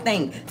and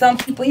everything. Some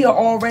people here are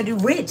already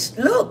rich.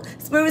 Look,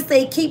 Spirit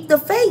say keep the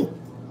faith.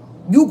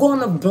 You're going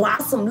to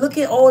blossom. Look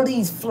at all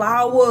these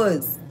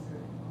flowers.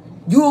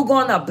 You're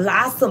going to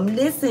blossom.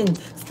 Listen,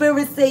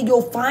 Spirit say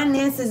your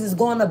finances is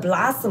going to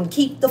blossom.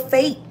 Keep the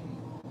faith.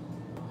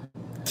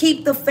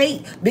 Keep the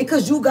faith,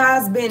 because you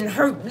guys been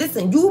hurt.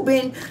 Listen, you've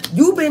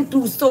been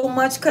through so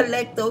much,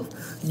 collective.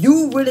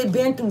 You really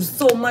been through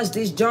so much.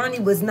 This journey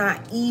was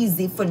not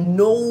easy for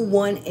no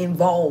one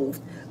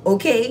involved.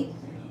 Okay?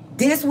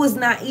 This was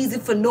not easy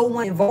for no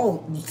one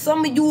involved.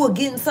 Some of you are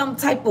getting some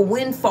type of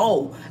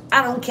windfall.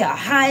 I don't care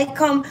how it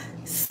come.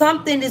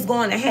 Something is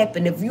going to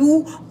happen. If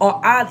you are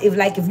out,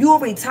 if you're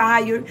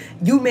retired,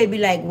 you may be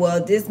like,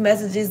 well, this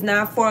message is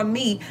not for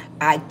me.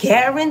 I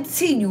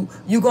guarantee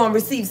you're going to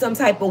receive some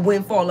type of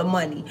windfall of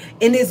money.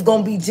 And it's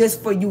going to be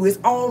just for you. It's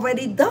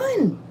already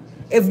done.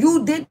 If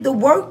you did the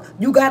work,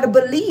 you got to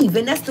believe.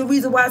 And that's the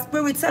reason why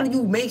Spirit telling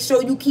you, make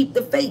sure you keep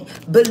the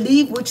faith.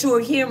 Believe what you're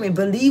hearing.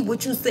 Believe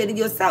what you say to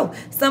yourself.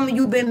 Some of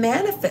you been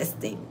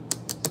manifesting.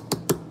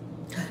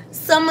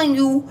 Some of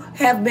you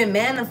have been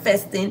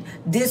manifesting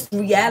this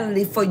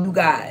reality for you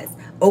guys.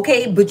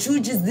 Okay? But you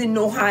just didn't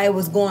know how it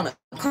was going to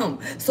come.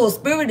 So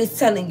Spirit is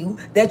telling you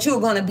that you're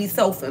going to be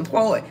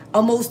self-employed.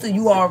 Or most of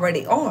you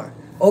already are.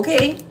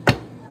 Okay?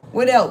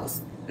 What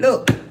else?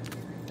 Look.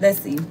 Let's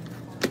see.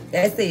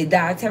 That's a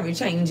dietary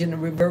change in the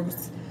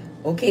reverse.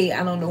 Okay,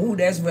 I don't know who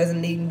that's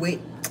resonating with.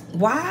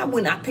 Why,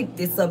 when I pick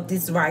this up,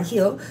 this right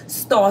here,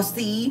 star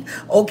seed,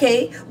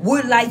 okay,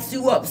 what lights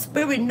you up?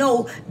 Spirit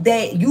know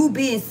that you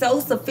being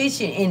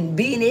self-sufficient and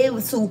being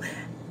able to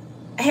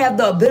have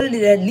the ability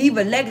to leave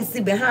a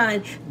legacy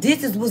behind,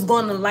 this is what's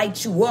going to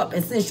light you up.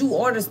 And since you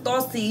are the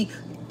star seed,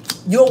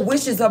 your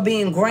wishes are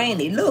being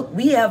granted. Look,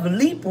 we have a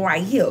leap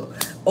right here.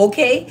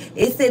 Okay,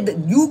 it said that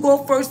you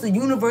go first, the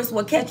universe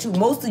will catch you.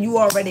 Most of you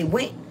already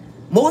went.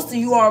 Most of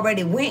you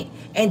already went.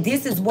 And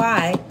this is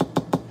why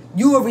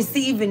you are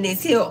receiving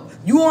this here.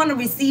 You are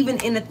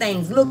receiving in the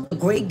things. Look, a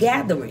great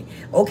gathering.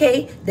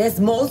 Okay? There's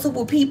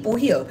multiple people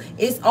here.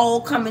 It's all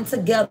coming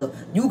together.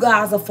 You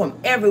guys are from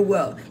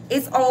everywhere.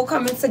 It's all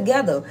coming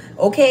together.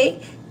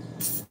 Okay?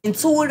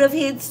 Intuitive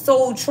Hit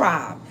Soul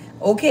Tribe.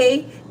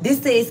 Okay?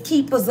 This says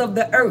keepers of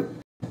the earth.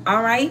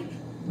 All right?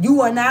 You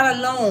are not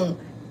alone.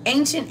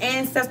 Ancient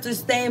ancestors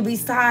stand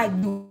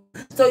beside you.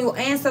 So your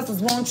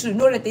ancestors want you to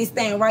know that they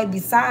stand right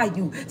beside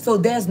you. So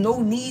there's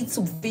no need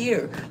to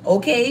fear,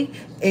 okay?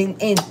 And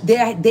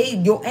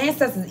your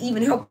ancestors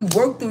even help you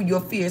work through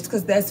your fears,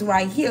 because that's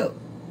right here.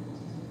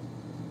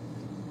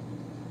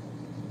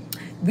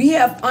 We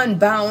have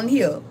unbound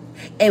here.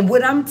 And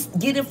what I'm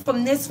getting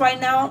from this right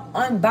now,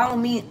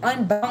 unbound means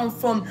unbound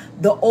from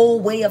the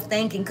old way of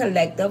thinking,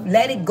 collective.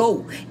 Let it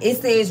go.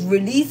 It says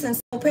releasing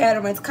soul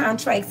patterns,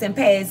 contracts, and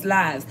past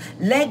lives.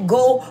 Let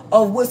go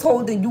of what's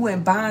holding you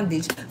in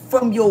bondage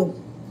from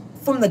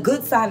the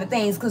good side of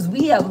things, because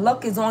we have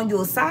luck is on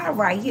your side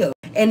right here.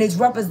 And it's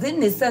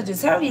representing this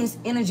Sagittarius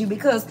energy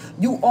because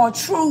you are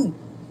true.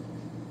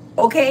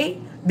 Okay?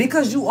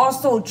 Because you are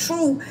so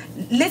true.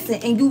 Listen,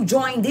 and you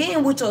joined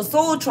in with your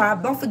soul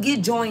tribe. Don't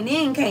forget, join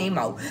in came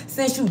out.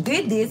 Since you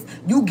did this,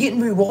 you getting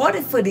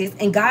rewarded for this,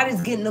 and God is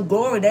getting the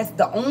glory. That's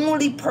the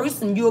only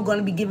person you're going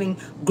to be giving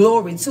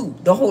glory to,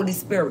 the Holy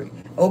Spirit.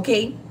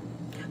 Okay?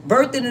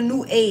 Birth in a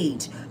new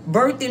age,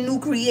 birth in new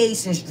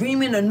creations,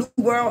 dreaming a new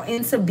world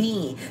into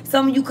being.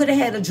 Some of you could have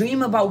had a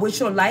dream about what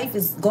your life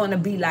is going to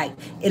be like.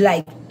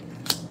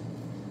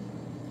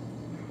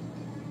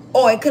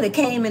 Or it could have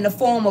came in the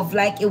form of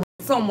like it was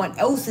someone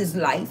else's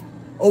life,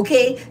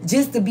 okay?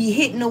 Just to be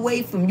hidden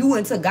away from you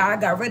until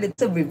God got ready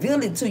to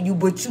reveal it to you,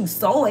 but you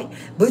saw it,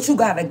 but you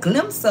got a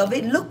glimpse of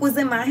it. Look what's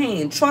in my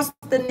hand. Trust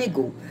the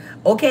niggle,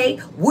 okay?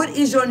 What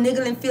is your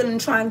niggling feeling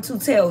trying to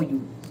tell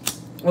you,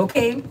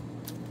 okay?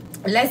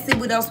 Let's see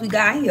what else we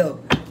got here,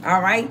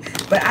 all right?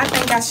 But I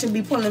think I should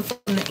be pulling from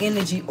the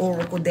Energy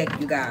Oracle deck,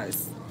 you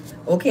guys,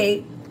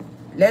 okay?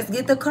 Let's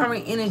get the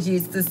current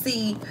energies to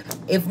see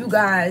if you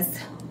guys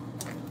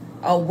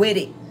are with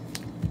it.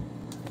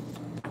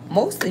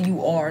 Most of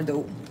you are,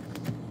 though.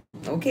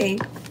 Okay?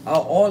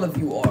 All of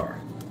you are.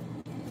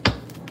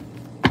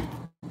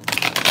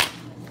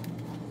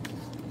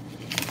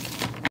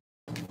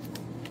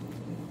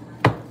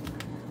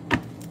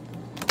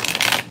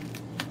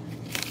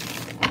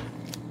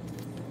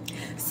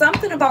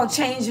 Something about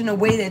changing the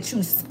way that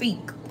you speak.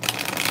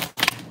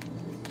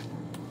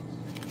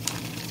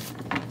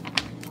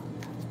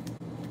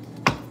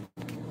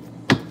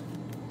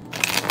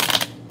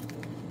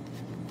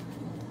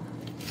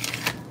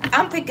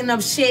 I'm picking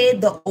up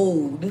shed the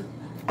old.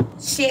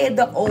 Shed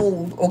the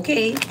old,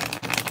 okay?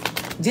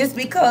 Just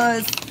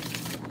because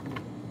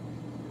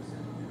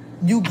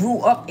you grew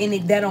up in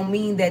it, that don't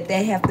mean that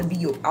have to be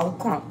your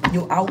outcome.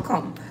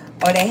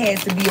 Or that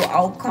has to be your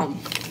outcome.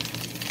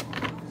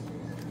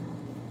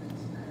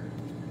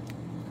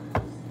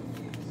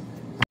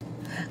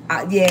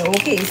 Yeah,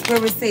 okay.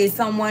 Spirit says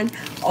someone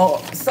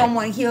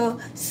here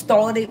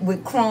started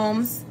with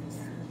crumbs.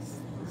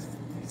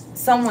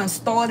 Someone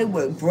started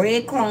with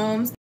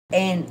breadcrumbs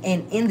and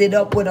ended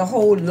up with a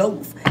whole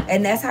loaf.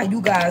 And that's how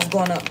you guys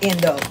gonna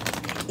end up.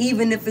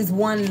 Even if it's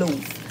one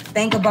loaf.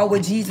 Think about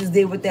what Jesus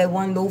did with that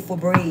one loaf of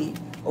bread.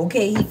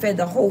 Okay? He fed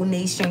the whole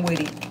nation with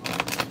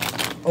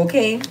it.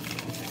 Okay?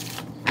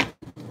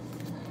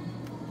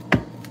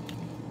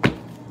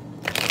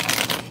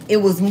 It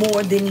was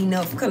more than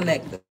enough,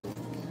 collective.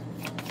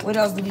 What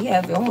else do we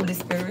have here, Holy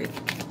Spirit?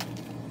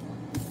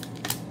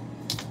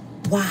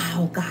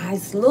 Wow,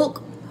 guys,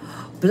 look.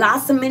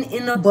 Blossoming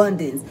in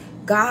abundance.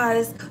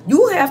 Guys,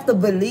 you have to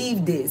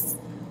believe this.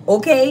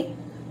 Okay?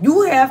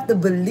 You have to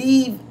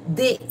believe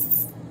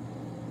this.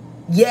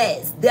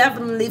 Yes,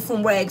 definitely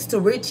from rags to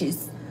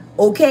riches.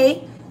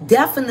 Okay?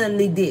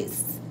 Definitely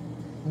this.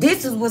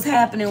 This is what's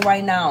happening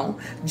right now.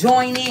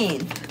 Join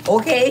in.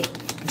 Okay?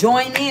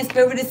 Join in.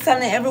 Spirit is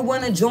telling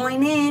everyone to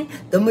join in.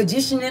 The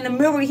magician in the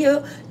mirror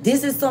here.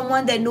 This is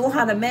someone that know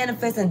how to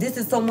manifest, and this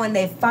is someone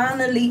that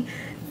finally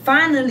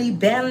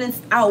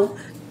balanced out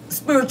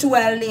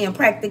spirituality and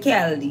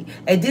practicality.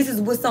 And this is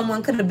what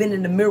someone could have been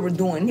in the mirror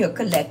doing here,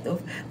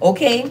 collective.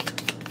 Okay?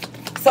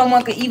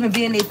 Someone could even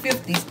be in their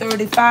 50s,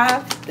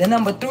 35. The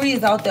number 3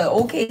 is out there.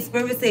 Okay,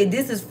 Spirit say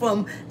this is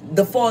from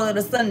the fall of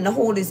the Son and the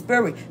Holy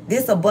Spirit.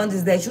 This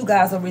abundance that you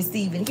guys are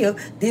receiving here,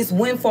 this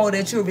windfall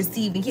that you're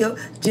receiving here,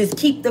 just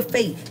keep the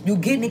faith. You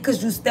getting it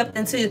because you stepped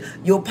into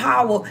your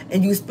power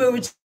and you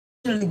spiritually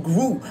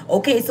grew.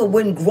 Okay, so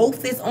when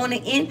growth is on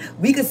the end,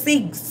 we could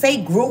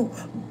say grew.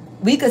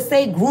 We could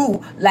say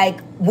grew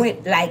like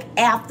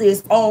after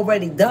it's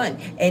already done.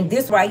 And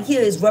this right here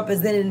is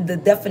representing the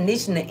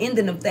definition, the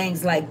ending of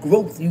things like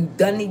growth. You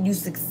done it, you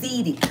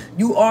succeeded.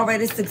 You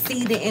already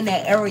succeeded in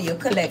that area,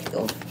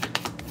 collective.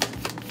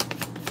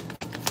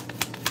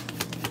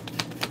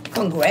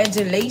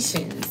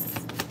 Congratulations.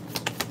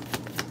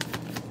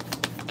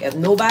 If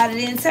nobody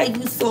didn't tell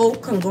you so,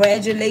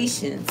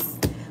 congratulations.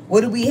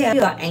 What do we have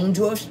here?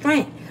 Angel of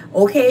strength.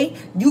 Okay,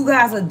 you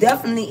guys are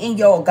definitely in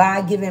your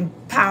God-given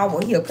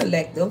power here,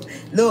 collective.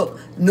 Look,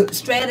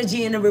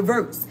 strategy in the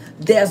reverse.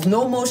 There's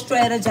no more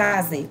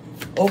strategizing.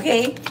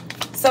 Okay,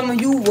 some of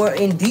you were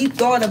in deep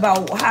thought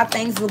about how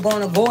things were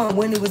going to go and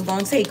when it was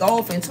going to take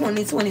off in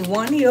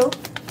 2021 here.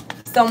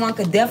 Someone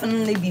could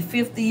definitely be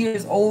 50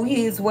 years old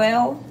here as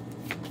well.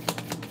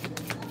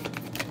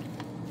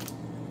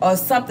 Or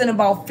something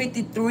about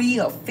 53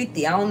 or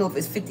 50. I don't know if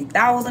it's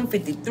 50,000,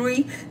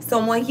 53.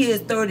 Someone here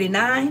is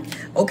 39.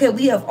 Okay,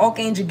 we have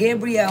Archangel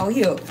Gabriel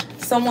here.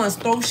 Someone's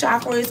throat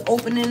chakra is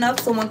opening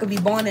up. Someone could be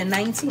born in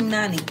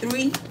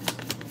 1993.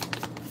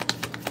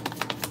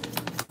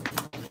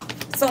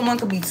 Someone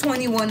could be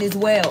 21 as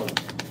well.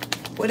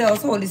 What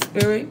else, Holy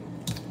Spirit?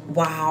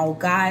 Wow,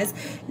 guys.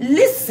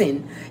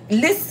 Listen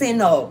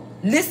up.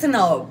 Listen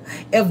up.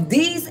 If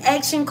these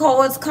action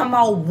cards come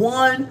out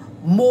one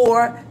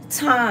more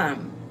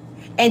time,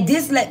 and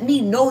this let me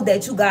know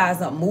that you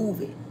guys are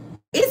moving.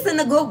 It's in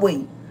a good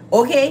way,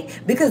 okay?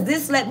 Because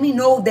this let me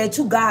know that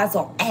you guys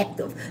are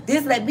active.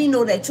 This let me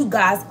know that you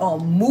guys are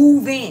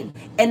moving.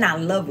 And I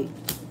love it.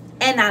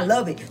 And I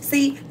love it.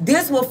 See,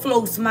 this what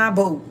floats my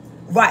boat.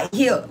 right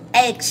here,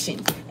 action.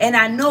 And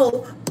I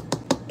know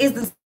it's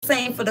the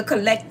same for the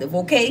collective,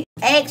 okay?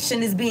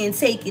 Action is being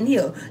taken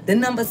here. The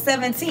number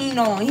 17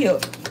 on here.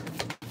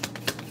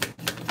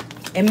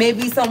 And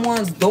maybe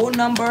someone's door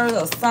number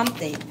or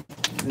something.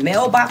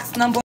 Mailbox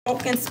number,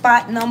 broken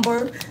spot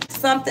number.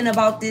 Something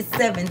about this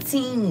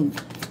 17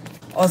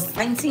 or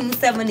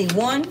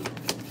 1971.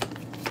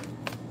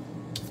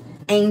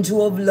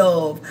 Angel of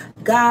love.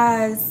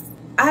 Guys,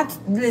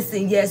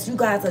 listen, yes, you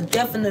guys are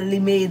definitely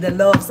made to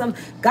love.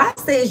 God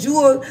says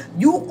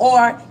you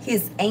are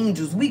his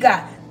angels. We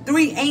got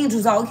 3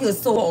 angels out here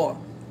so far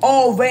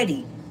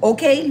already.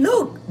 Okay,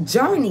 look,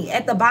 journey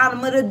at the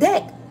bottom of the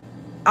deck.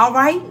 All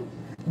right,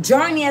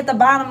 journey at the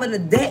bottom of the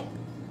deck.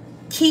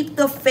 Keep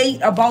the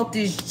faith about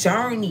this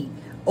journey.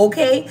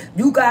 Okay,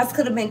 you guys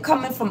could have been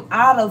coming from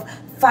out of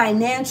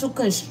financial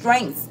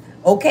constraints.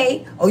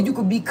 Okay, or you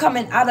could be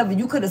coming out of it.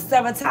 You could have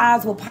severed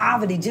ties with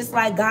poverty, just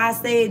like God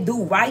said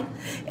do, right?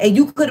 And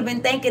you could have been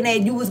thinking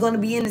that you was going to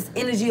be in this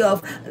energy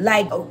of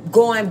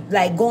going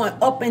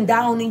up and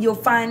down in your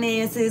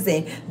finances,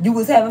 and you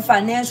was having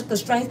financial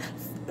constraints.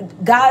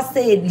 God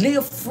said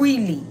live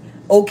freely.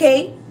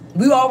 Okay,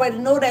 we already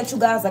know that you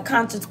guys are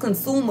conscious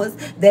consumers,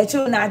 that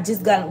you're not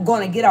just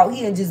going to get out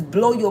here and just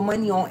blow your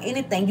money on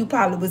anything. You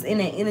probably was in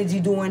that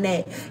energy doing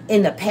that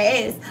in the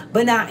past,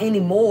 but not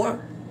anymore.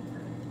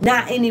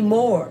 Not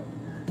anymore.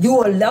 You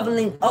are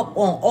leveling up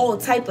on all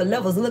type of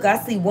levels. Look, I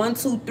see 1,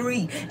 2,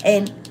 3.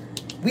 And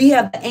we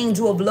have the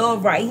angel of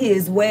love right here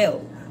as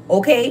well.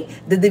 Okay?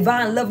 The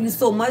divine love you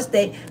so much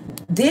that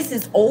this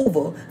is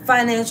over.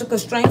 Financial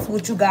constraints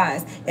with you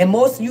guys. And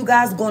most of you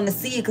guys are going to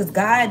see it because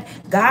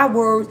God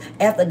word,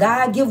 after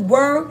God give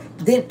word,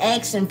 then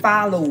action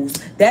follows.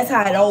 That's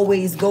how it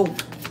always goes.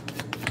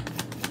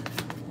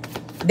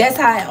 That's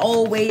how it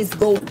always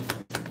goes.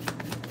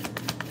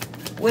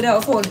 What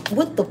else?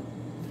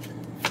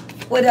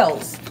 What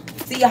else?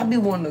 See, I be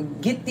wanting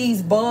to get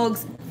these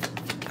bugs.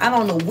 I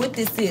don't know what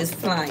this is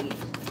flying.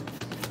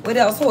 What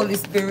else, Holy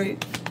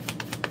Spirit?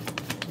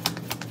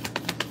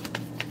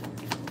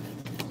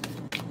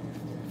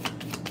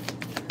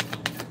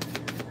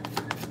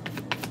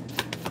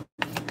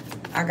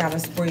 I got a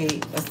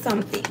spread or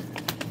something.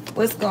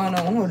 What's going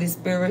on, Holy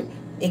Spirit?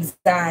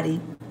 Anxiety.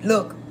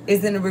 Look,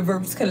 it's in the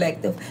reverse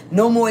collective.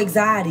 No more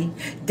anxiety.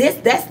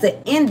 That's the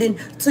ending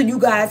to you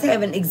guys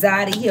having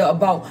anxiety here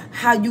about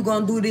how you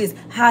gonna do this,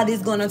 how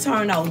this gonna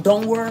turn out.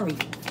 Don't worry.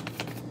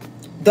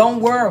 Don't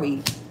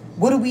worry.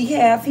 What do we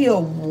have here?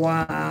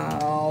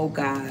 Wow,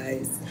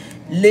 guys.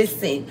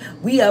 Listen,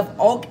 we have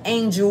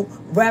Archangel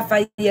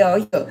Raphael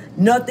here.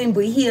 Nothing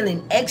but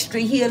healing, extra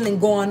healing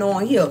going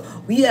on here.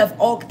 We have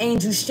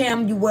Archangel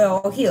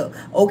Samuel here.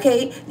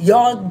 Okay,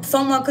 y'all,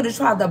 someone could have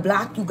tried to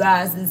block you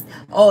guys'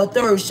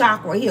 third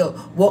chakra here.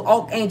 Well,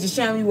 Archangel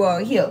Samuel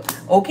here.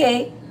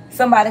 Okay,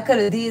 somebody could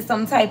have did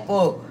some type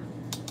of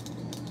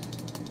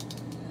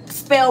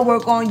spell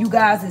work on you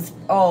guys'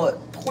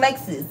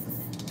 plexus.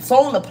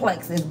 Solar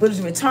plexus, but it's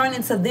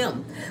returning to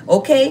them.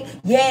 Okay,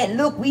 yeah,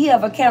 look, we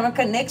have a Karen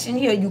connection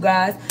here, you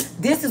guys.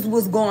 This is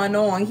what's going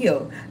on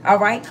here. All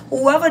right,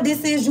 whoever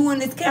this is you in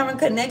this Karen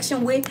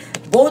connection with,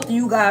 both of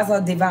you guys are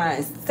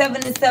divine.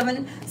 7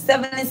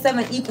 and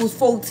 7 equals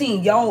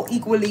 14. Y'all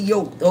equally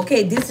yoked.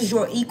 Okay, this is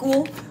your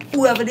equal,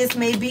 whoever this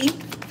may be.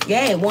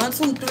 Yeah, 1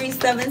 2 3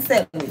 7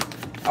 7.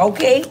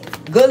 Okay,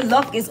 good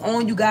luck is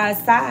on you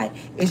guys' side.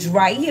 It's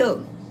right here.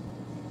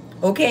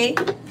 Okay,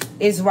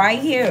 it's right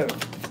here.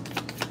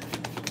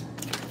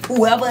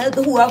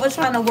 Whoever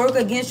trying to work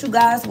against you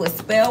guys with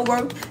spell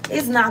work,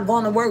 it's not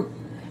going to work.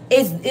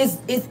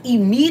 It's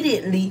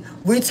immediately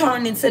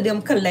returning to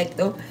them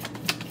collective.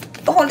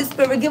 The Holy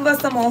Spirit, give us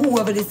some on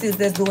whoever this is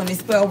that's doing this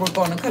spell work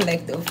on the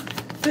collective.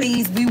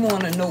 Please, we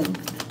want to know.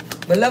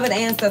 Beloved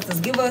ancestors,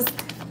 give us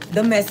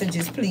the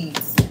messages,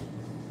 please.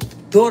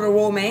 Daughter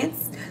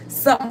romance.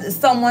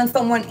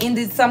 Someone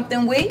ended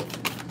something with.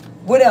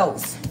 What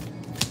else?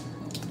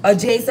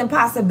 Adjacent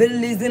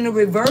possibilities in the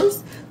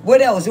reverse. What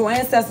else? Your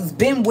ancestors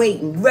been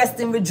waiting. Rest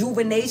and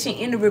rejuvenation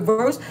in the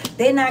reverse.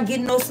 They're not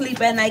getting no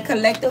sleep at night,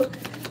 collective.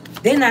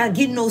 They're not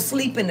getting no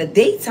sleep in the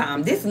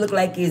daytime. This look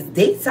like it's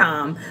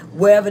daytime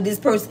wherever this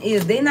person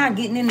is. They're not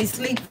getting any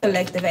sleep,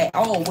 collective, at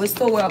all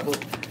whatsoever.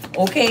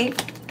 Okay?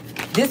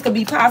 This could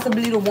be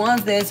possibly the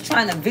ones that's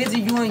trying to visit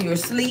you in your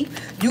sleep.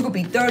 You could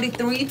be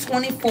 33,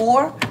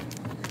 24.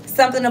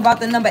 Something about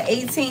the number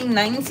 18,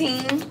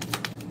 19,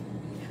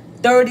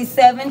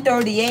 37,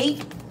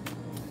 38.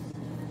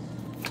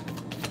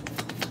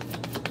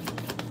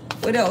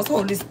 What else,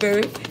 Holy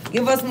Spirit?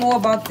 Give us more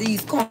about these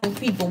calling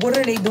people. What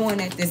are they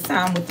doing at this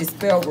time with this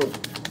spell work?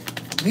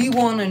 We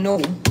want to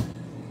know.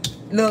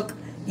 Look,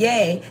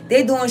 yeah,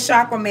 they're doing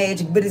chakra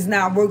magic, but it's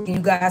not working.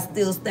 You guys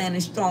still standing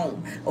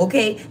strong,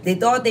 okay? They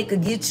thought they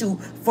could get you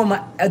from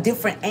a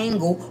different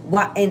angle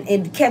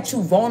and catch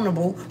you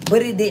vulnerable,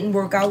 but it didn't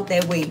work out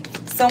that way.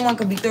 Someone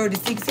could be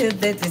 36 here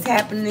that is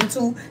happening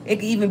to. It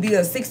could even be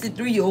a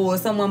 63-year-old or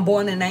someone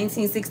born in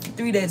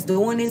 1963 that's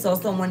doing this,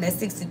 or someone that's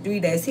 63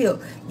 that's here.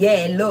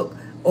 Yeah, look,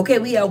 Okay,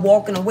 we are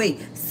walking away.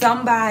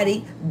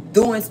 Somebody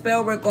doing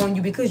spell work on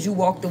you because you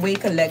walked away,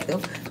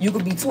 collective. You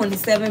could be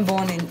 27,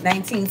 born in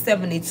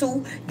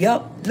 1972.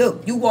 Yep,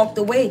 look, you walked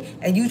away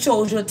and you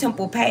chose your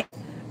temple path.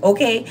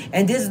 Okay,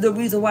 and this is the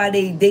reason why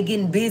they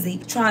getting busy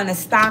trying to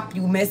stop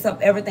you, mess up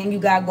everything you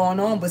got going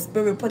on. But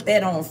Spirit put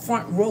that on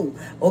front row.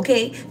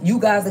 Okay, you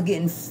guys are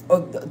getting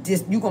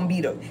just, you gonna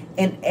be the,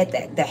 and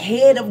at the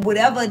head of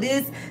whatever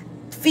this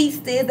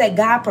feast is that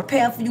God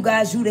prepared for you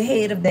guys. You the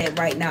head of that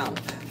right now.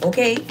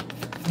 Okay,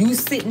 you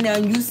sitting there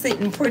and you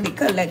sitting pretty,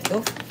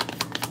 collective.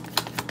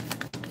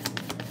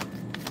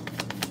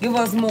 Give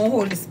us more,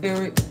 Holy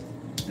Spirit.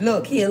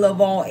 Look, heal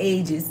of all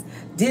ages.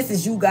 This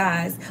is you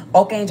guys.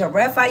 Archangel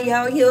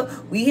Raphael here.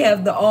 We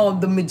have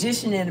the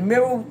magician in the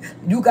mirror.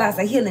 You guys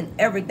are healing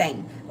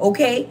everything.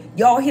 Okay?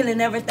 Y'all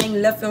healing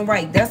everything left and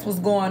right. That's what's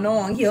going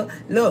on here.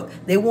 Look,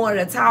 they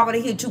wanted a tower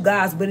to hit you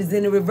guys, but it's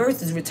in the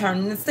reverse. It's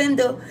returning to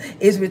sender.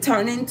 It's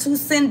returning to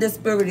sender,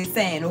 Spirit is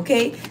saying.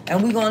 Okay?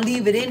 And we're going to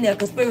leave it in there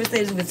because Spirit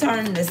says it's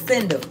returning to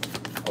sender.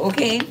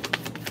 Okay?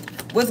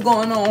 What's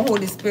going on,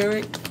 Holy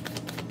Spirit?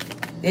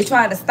 They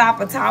try to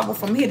stop a tower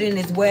from hitting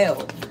as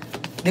well.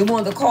 They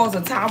want to cause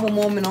a tower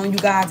moment on you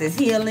guys as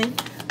healing.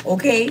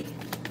 Okay?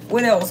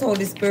 What else,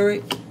 Holy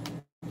Spirit?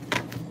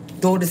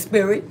 Daughter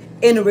Spirit.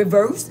 In the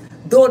reverse.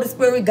 Daughter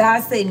Spirit,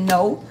 God say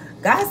no.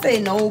 God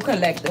say no,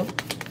 collective.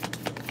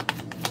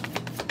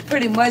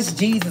 Pretty much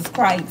Jesus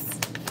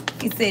Christ.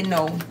 He said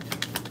no.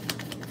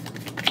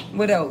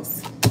 What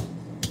else?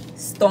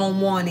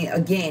 Storm warning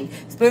again.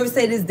 Spirit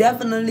said it's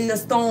definitely a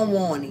storm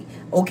warning.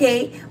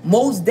 Okay,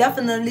 most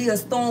definitely a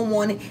storm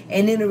warning,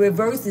 and in the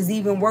reverse is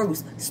even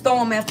worse.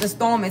 Storm after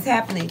storm is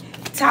happening,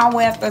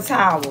 tower after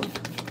tower.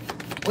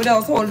 What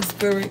else, Holy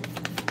Spirit?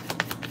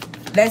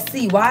 Let's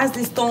see. Why is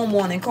this storm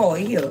warning called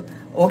here?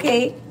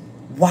 Okay,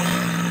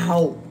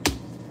 wow.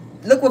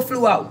 Look what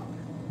flew out.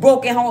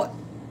 Broken heart.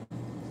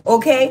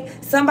 Okay,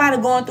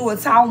 somebody going through a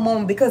tower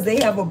moment because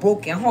they have a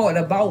broken heart.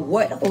 About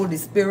what, Holy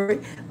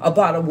Spirit?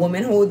 About a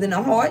woman holding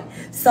a heart.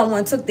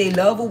 Someone took their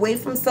love away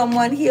from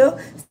someone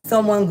here.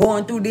 Someone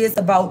going through this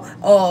about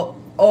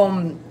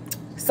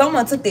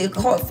someone took their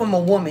heart from a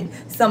woman,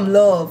 some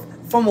love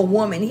from a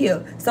woman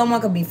here. Someone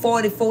could be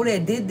 44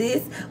 that did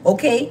this.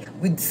 Okay,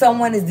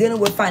 someone is dealing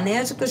with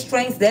financial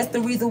constraints. That's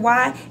the reason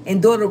why.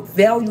 And daughter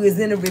value is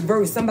in the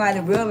reverse. Somebody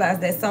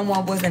realized that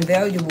someone wasn't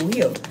valuable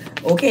here.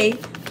 Okay,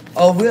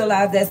 or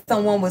realized that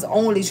someone was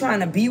only trying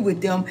to be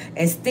with them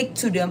and stick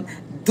to them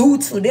due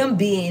to them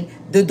being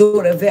the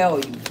daughter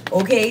value.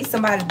 Okay,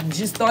 somebody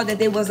just thought that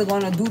they wasn't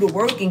going to do the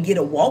work and get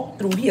a walk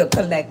through here,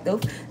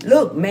 collective.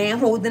 Look, man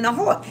holding a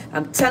heart.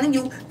 I'm telling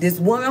you, this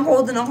woman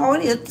holding a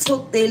heart here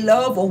took their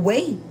love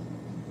away.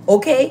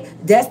 Okay,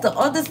 that's the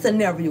other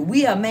scenario.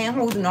 We are man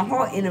holding a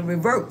heart in a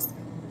reverse.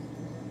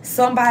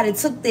 Somebody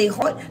took their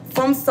heart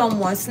from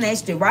someone,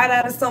 snatched it right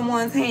out of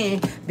someone's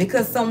hand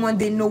because someone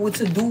didn't know what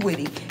to do with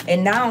it.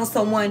 And now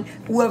someone,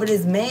 whoever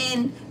this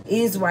man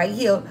is right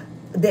here,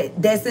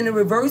 that's in the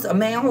reverse, a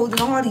man holding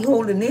a heart, he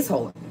holding this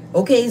heart.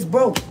 Okay, it's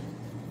broke.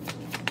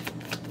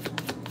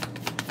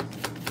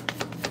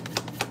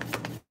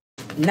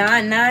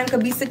 9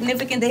 could be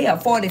significant. They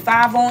have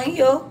 45 on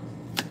here.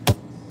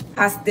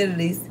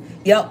 Hostilities.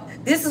 Yep.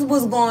 This is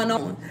what's going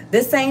on.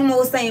 The same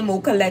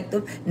old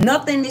collective.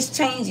 Nothing is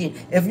changing.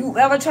 If you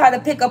ever try to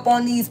pick up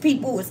on these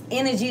people, it's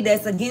energy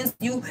that's against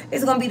you.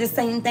 It's going to be the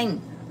same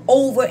thing.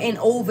 Over and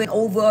over and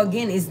over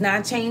again. It's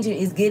not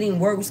changing. It's getting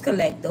worse,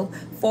 collective.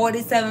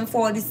 47,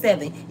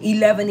 47,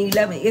 11,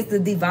 11. It's the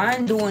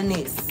divine doing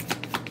this.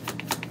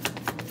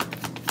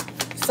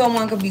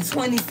 Someone could be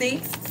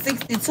 26,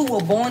 62,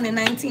 or born in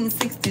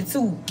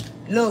 1962.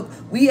 Look,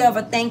 we have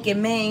a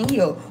thinking man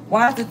here.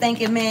 Why is the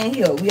thinking man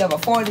here? We have a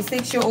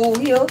 46-year-old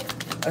here,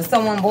 or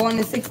someone born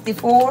in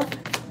 64,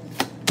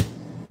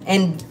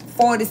 and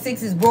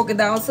 46 is broken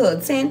down to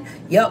a 10.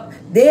 Yep,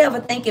 they have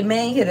a thinking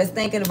man here that's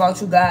thinking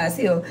about you guys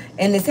here,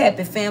 and this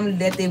happy family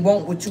that they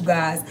want with you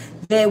guys.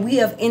 Yeah, we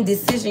have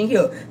indecision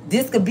here.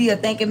 This could be a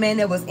thinking man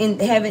that was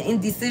having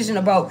indecision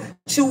about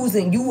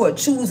choosing you or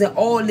choosing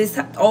all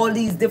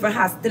these different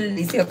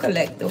hostilities here,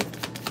 collective.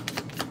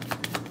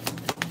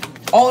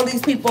 All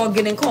these people are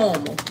getting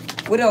karma.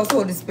 What else,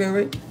 Holy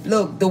Spirit?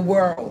 Look, the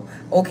world.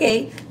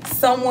 Okay?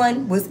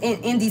 Someone was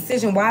in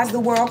indecision. Why is the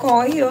world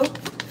called here?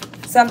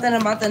 Something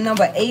about the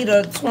number 8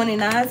 or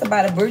 29.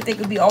 Somebody's birthday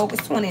could be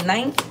August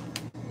 29th.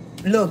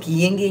 Look,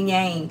 yin and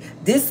yang.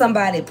 This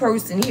somebody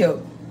person here.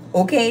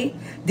 Okay?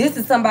 This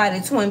is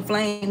somebody twin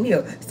flame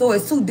here. So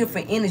it's two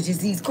different energies.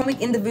 These karmic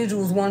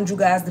individuals wanted you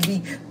guys to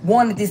be,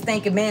 wanted this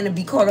thinking man to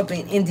be caught up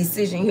in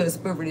indecision here,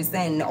 Spirit is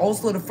saying. And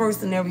also the first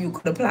scenario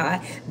could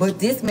apply. But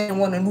this man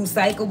want a new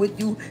cycle with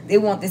you. They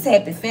want this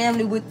happy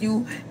family with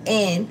you.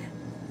 And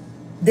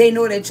they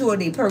know that you're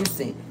their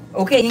person.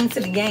 Okay, into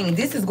the gang.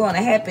 This is going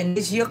to happen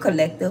this year,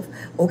 collective.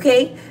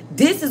 Okay?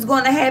 This is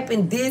going to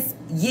happen this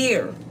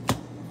year.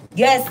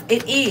 Yes,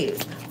 it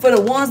is. For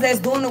the ones that's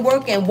doing the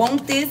work and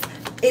want this,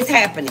 it's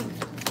happening.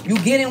 You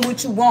getting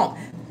what you want.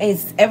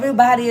 And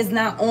everybody is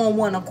not on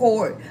one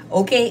accord.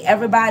 Okay?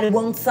 Everybody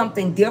wants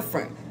something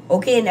different.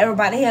 okay? And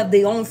everybody have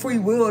their own free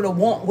will to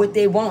want what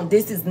they want.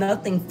 This is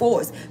nothing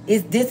forced.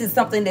 This is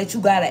something that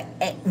you gotta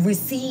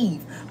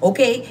receive,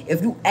 okay?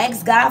 If you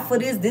ask God for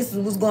this, this is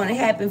what's going to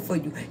happen for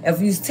you.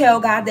 If you tell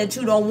God that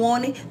you don't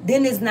want it,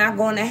 then it's not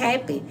going to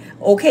happen,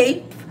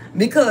 okay?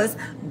 Because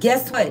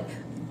guess what?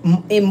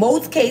 In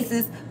most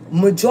cases,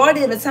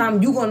 majority of the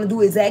time, you're going to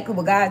do exactly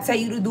what God tell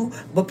you to do,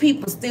 but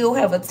people still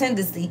have a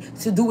tendency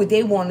to do what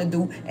they want to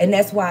do, and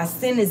that's why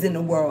sin is in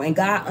the world, and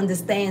God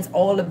understands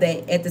all of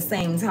that at the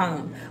same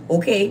time,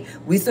 okay?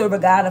 We serve a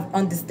God of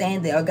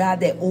understanding, a God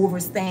that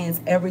overstands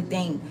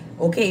everything,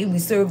 okay? We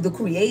serve the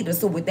Creator.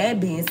 So with that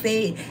being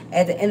said,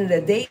 at the end of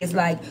the day, it's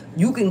like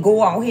you can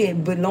go out here,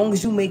 but as long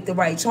as you make the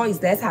right choice,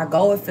 that's how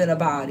God feel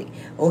about it,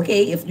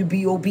 okay? If you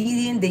be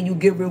obedient, then you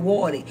get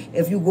rewarded.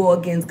 If you go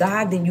against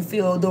God, then you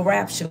feel the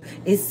rapture.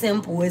 It's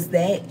simple as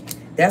that.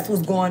 That's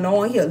what's going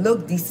on here.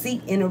 Look,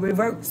 deceit in the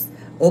reverse,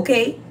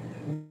 okay?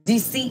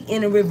 Deceit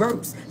in the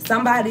reverse.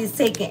 Somebody is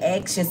taking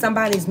action.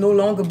 Somebody is no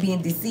longer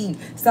being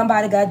deceived.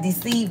 Somebody got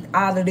deceived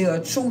out of their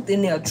truth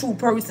and their true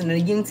person, the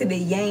yin to the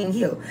yang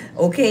here,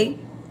 okay?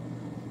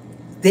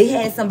 They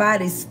had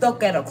somebody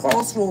stuck at a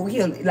crossroad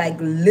here, like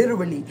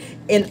literally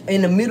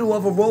in the middle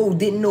of a road,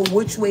 didn't know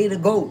which way to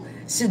go.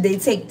 Should they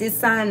take this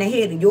sign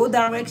ahead in your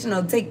direction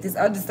or take this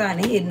other sign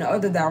ahead in the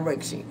other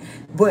direction?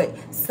 But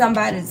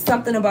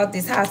something about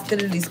this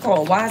hostility is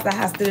called. Why is the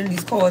hostility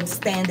called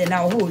standing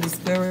out, Holy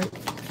Spirit?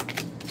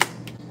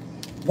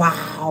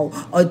 Wow,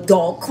 a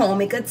dark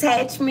karmic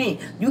attachment.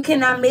 You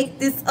cannot make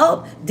this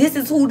up. This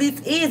is who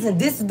this is, and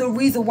this is the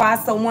reason why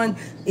someone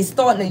is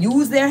starting to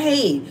use their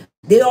head.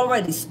 They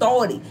already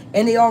started,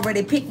 and they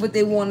already picked what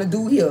they want to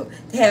do here.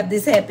 To have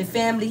this happy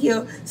family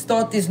here,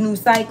 start this new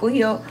cycle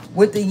here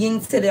with the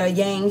yin to the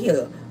yang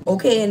here.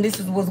 Okay, and this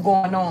is what's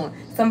going on.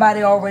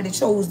 Somebody already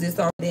chose this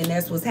already, and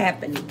that's what's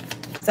happening.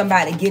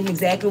 Somebody getting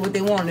exactly what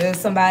they want. If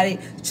somebody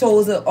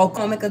chose a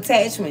karmic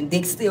attachment,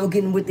 they still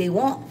getting what they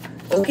want.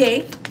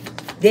 Okay?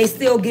 They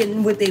still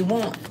getting what they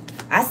want.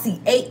 I see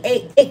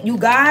 888.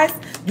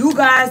 You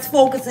guys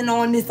focusing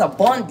on this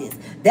abundance.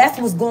 That's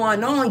what's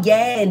going on,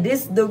 yeah. And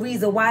this is the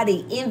reason why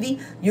they envy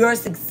your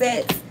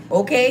success.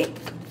 Okay?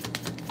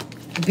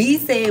 B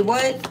said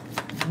what?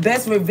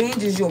 Best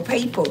revenge is your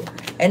paper.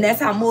 And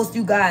that's how most of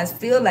you guys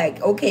feel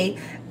like, okay,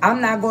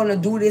 I'm not going to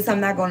do this.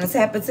 I'm not going to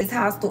tap into this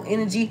hostile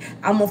energy.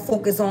 I'm going to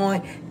focus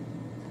on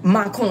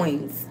my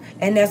coins.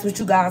 And that's what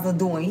you guys are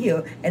doing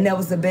here. And that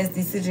was the best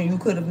decision you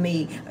could have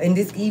made. And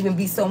this could even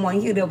be someone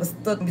here that was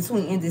stuck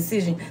between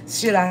indecision.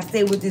 Should I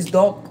stay with this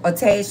dark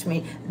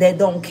attachment that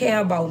don't care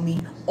about me?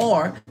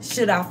 Or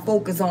should I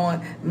focus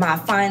on my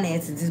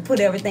finances? Just put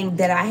everything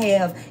that I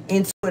have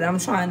into what I'm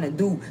trying to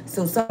do.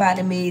 So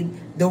somebody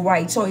made the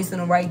right choice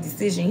and the right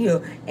decision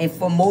here. And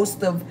for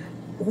most of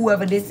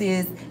whoever this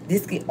is,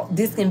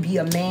 this can be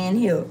a man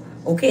here.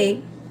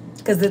 Okay?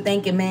 Because the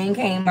thinking man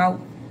came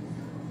out.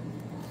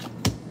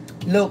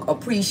 Look,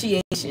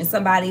 appreciation.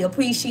 Somebody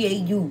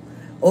appreciate you.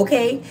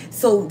 Okay?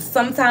 So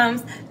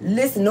sometimes,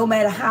 listen, no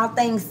matter how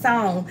things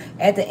sound,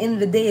 at the end of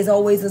the day, there's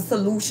always a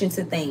solution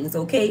to things.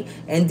 Okay?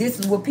 And this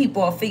is what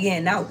people are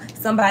figuring out.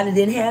 Somebody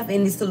didn't have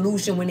any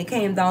solution when it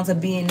came down to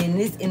being in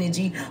this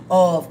energy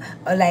of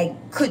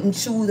like couldn't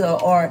choose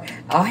or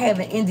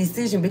having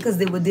indecision because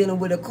they were dealing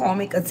with a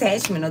karmic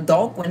attachment, a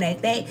dark one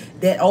at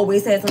that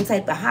always had some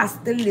type of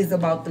hostilities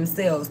about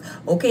themselves.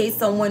 Okay?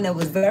 Someone that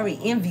was very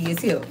envious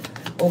here.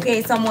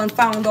 Okay, someone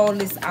found all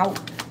this out.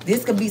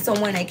 This could be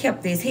someone that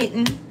kept this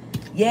hidden.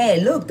 Yeah,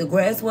 look, the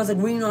grass wasn't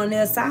green on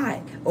their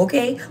side.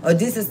 Okay, or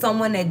this is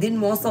someone that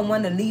didn't want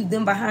someone to leave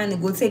them behind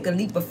and go take a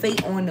leap of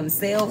faith on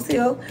themselves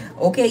here.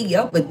 Okay,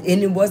 yep, and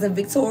it wasn't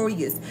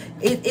victorious.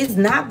 It's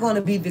not going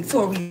to be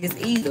victorious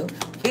either.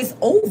 It's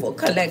over,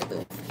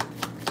 collective.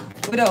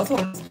 What else,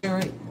 Holy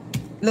Spirit?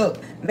 Look,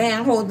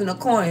 man holding a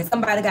coin.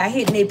 Somebody got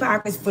hit in their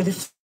pockets for the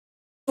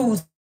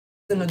shoes.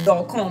 In the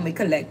dark karmic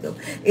collective.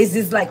 It's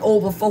just like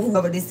over for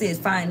whoever this is,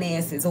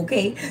 finances,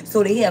 okay?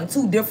 So they have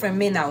two different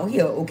men out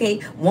here, okay?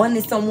 One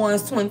is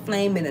someone's twin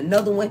flame and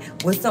another one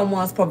was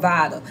someone's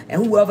provider.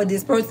 And whoever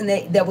this person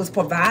that was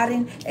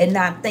providing and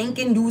not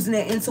thinking, using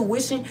their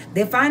intuition,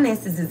 their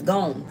finances is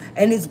gone.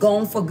 And it's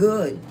gone for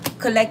good.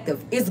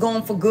 Collective, it's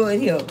gone for good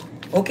here.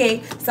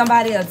 Okay?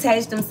 Somebody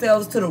attached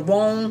themselves to the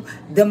wrong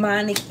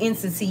demonic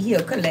entity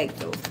here,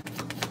 collective.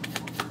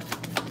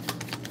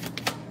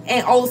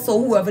 And also,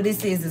 whoever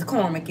this is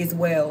karmic as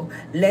well.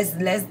 Let's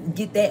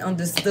get that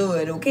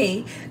understood,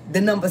 okay?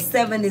 The number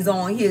 7 is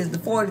on here. The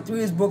 43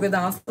 is broken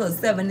down, so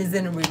 7 is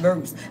in the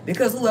reverse.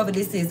 Because whoever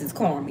this is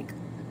karmic.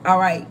 All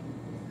right?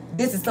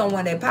 This is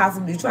someone that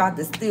possibly tried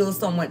to steal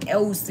someone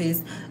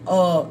else's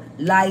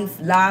life,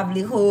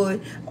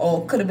 livelihood,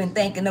 or could have been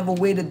thinking of a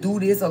way to do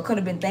this, or could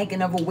have been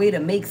thinking of a way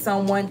to make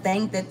someone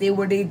think that they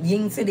were the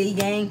yin to the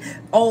yang.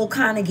 All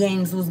kind of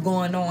games was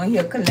going on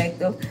here,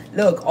 collective.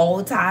 Look,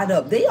 all tied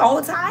up. They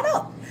all tied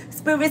up.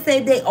 Spirit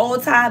said they all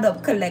tied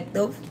up,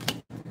 collective.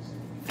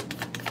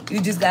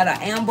 You just got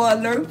an Amber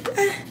Alert.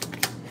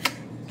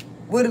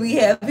 What do we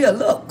have here?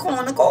 Look,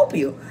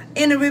 cornucopia.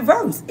 in the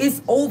reverse.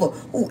 It's over.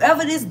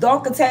 Whoever this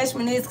dark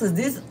attachment is, because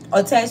this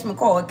attachment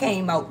card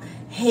came out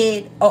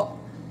head up.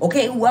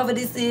 Okay, whoever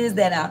this is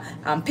that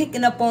I'm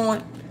picking up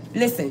on,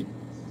 listen,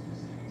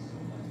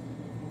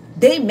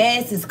 they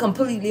mask is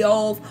completely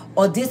off,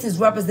 or this is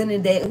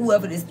representing that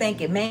whoever this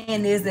thinking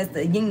man is, that's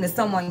the yin to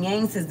someone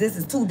yang, says this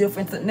is two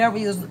different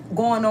scenarios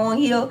going on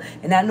here,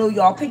 and I know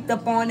y'all picked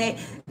up on that.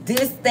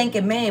 This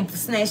thinking man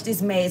snatched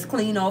this mask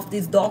clean off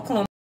this dark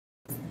karma.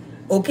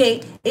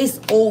 Okay, it's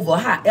over.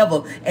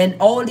 However, and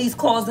all these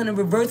cards in the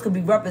reverse could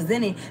be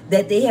representing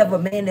that they have a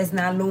man that's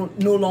not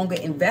no longer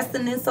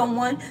investing in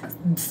someone.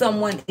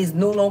 Someone is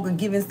no longer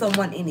giving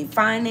someone any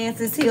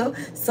finances here.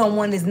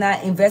 Someone is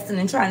not investing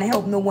in trying to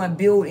help no one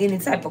build any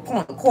type of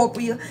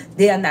corporate.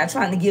 They are not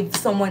trying to give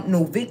someone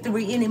no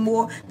victory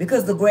anymore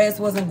because the grass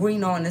wasn't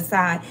green on the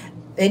side.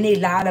 And they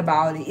lied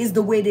about it. It's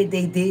the way that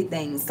they did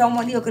things.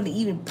 Someone here could have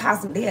even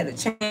possibly had a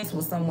chance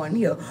with someone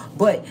here.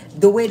 But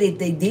the way that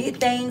they did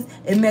things,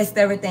 it messed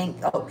everything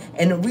up.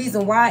 And the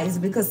reason why is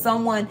because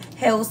someone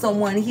held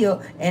someone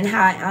here in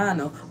high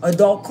honor. A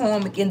dark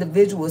karmic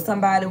individual.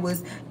 Somebody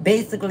was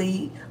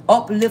basically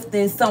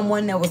uplifting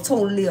someone that was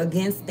totally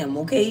against them.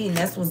 Okay? And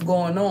that's what's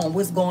going on.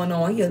 What's going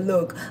on here?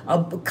 Look,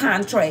 a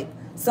contract.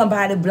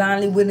 Somebody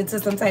blindly went into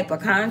some type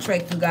of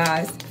contract, you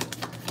guys.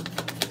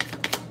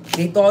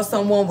 They thought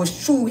someone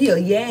was true here.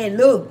 Yeah, and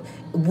look,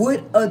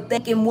 with a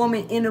thinking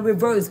woman in the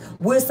reverse,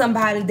 with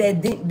somebody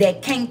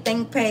that can't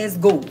think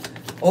past go.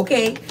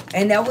 Okay?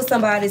 And that was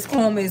somebody's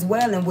karma as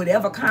well. And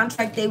whatever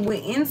contract they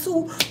went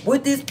into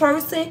with this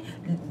person,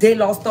 they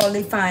lost all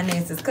their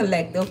finances,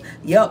 collective.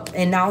 Yep.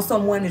 And now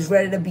someone is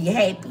ready to be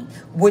happy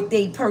with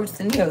their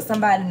person here.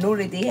 Somebody know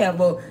that they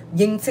have a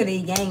yin to their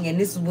yang, and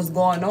this is what's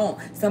going on.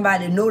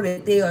 Somebody know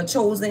that they are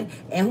chosen,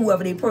 and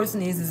whoever their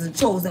person is a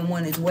chosen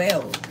one as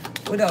well.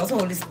 What else,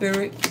 Holy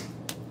Spirit?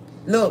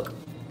 Look,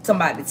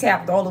 somebody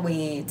tapped all the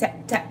way in.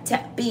 Tap, tap,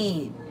 tap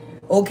in.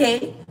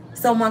 Okay?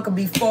 Someone could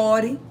be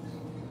 40.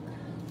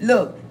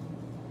 Look.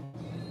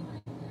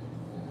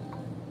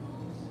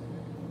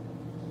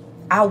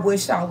 I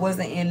wish I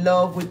wasn't in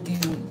love with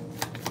you.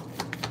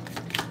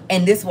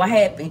 And this what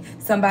happened.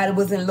 Somebody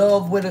was in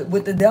love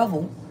with the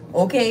devil.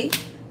 Okay?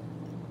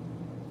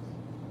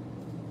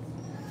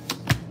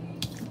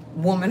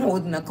 Woman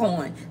holding a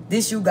coin.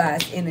 This you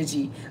guys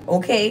energy.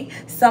 Okay?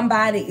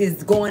 Somebody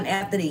is going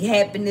after the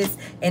happiness,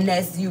 and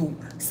that's you.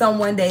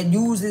 Someone that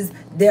uses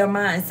their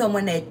mind.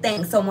 Someone that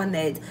thinks. Someone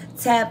that's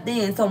tapped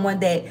in. Someone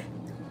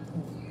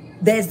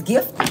that's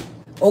gifted.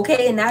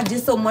 Okay? And not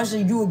just so much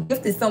that you are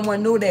gifted.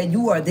 Someone know that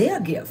you are their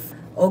gift.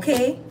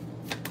 Okay?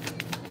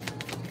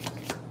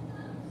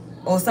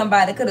 Or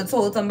somebody could have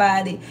told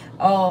somebody,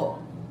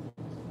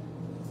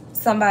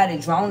 somebody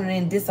drowning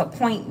in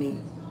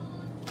disappointment.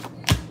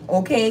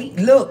 Okay,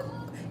 look,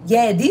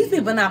 yeah, these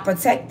people not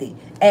protected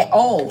at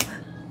all.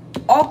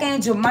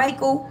 Archangel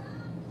Michael.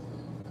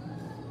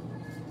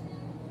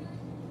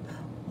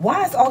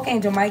 Why is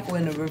Archangel Michael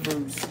in the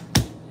reverse?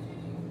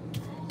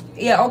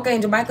 Yeah,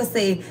 Archangel Michael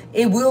say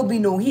it will be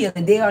no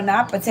healing. They are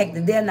not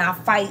protected. They're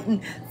not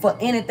fighting for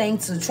anything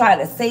to try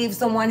to save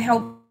someone,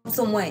 help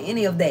someone,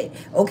 any of that.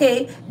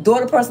 Okay,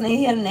 daughter, person, and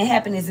healing and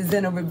happiness is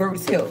in a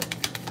reverse here.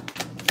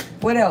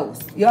 What else?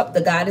 Yup,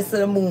 the goddess of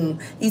the moon.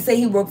 He said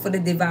he worked for the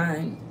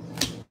divine.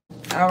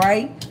 All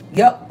right.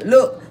 Yep.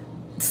 Look,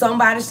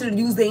 somebody should have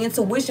used their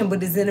intuition,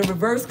 but it's in a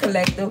reverse,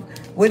 collective.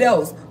 What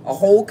else? A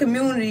whole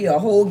community, a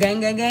whole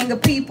gang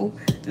of people.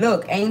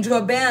 Look, angel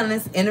of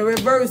balance in a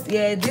reverse.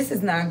 Yeah, this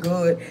is not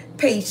good.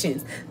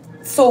 Patience.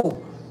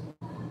 So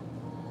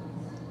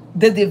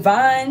the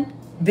divine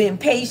been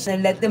patient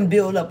and let them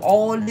build up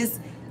all this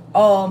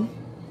karma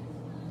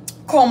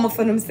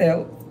for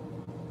themselves.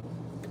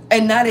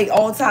 And now they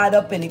all tied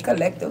up in it,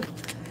 collective.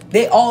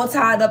 They all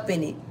tied up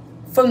in it.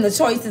 From the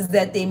choices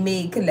that they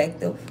made,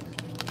 collective.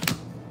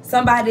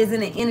 Somebody's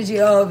in the energy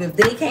of, if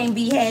they can't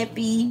be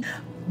happy,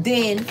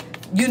 then,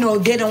 you know,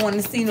 they don't want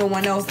to see no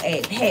one else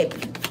act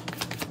happy.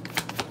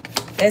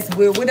 That's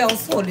weird. What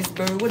else, Holy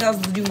Spirit? What else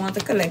do you want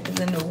the collective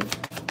to know?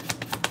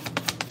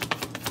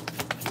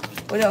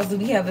 What else do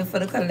we have for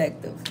the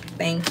collective?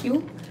 Thank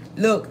you.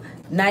 Look,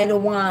 Knight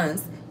of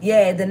Wands.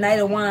 Yeah, the Knight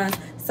of Wands.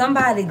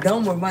 Somebody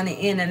done with running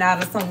in and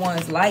out of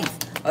someone's life.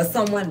 Or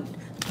someone...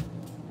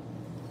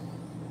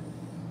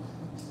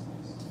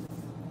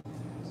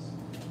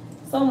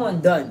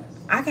 Someone done.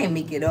 I can't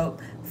make it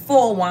up.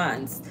 4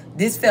 wands.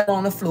 This fell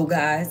on the floor,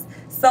 guys.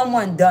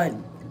 Someone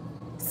done.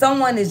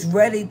 Someone is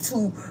ready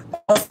to,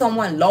 or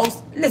someone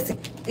lost. Listen,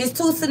 it's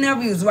 2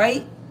 scenarios,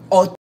 right?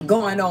 Or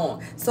going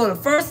on. So the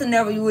first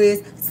scenario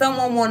is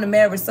someone want to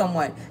marry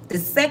someone. The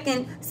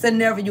second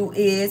scenario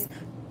is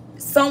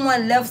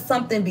someone left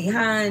something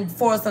behind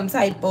for some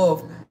type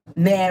of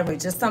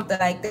marriage or something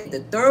like that.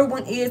 The third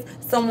one is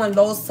someone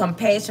lost some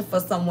passion for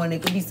someone.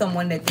 It could be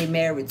someone that they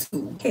married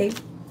to. Okay?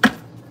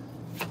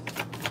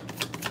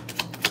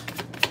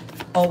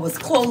 Or was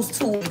close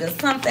to it, or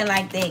something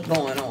like that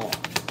going on.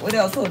 What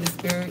else, Holy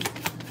Spirit?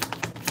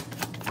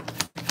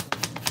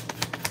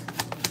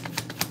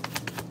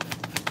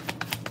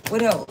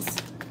 What else?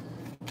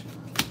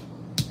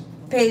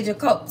 Page of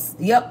Cups.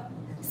 Yep.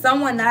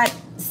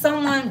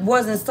 Someone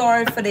wasn't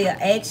sorry for their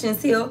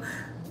actions here.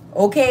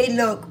 Okay,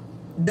 look,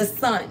 the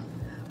sun.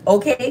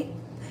 Okay?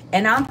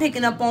 And I'm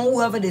picking up on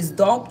whoever this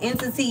dark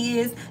entity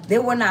is. They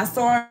were not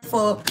sorry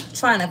for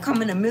trying to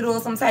come in the middle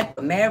of some type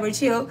of marriage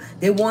here.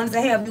 They wanted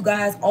to have you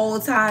guys all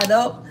tied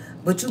up.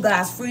 But you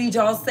guys freed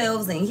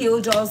yourselves and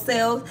healed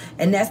yourselves.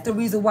 And that's the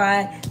reason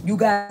why you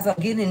guys are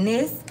getting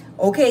this.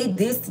 Okay,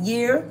 this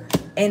year.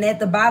 And at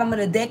the bottom of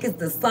the deck is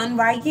the sun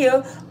right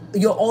here.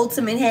 Your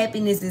ultimate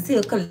happiness is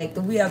here,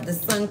 collective. We have the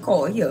sun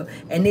card here.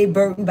 And they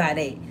burdened by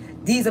that.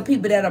 These are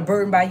people that are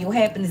burdened by your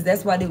happiness.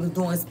 That's why they was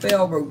doing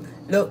spell work.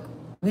 Look,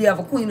 we have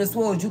a Queen of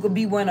Swords. You could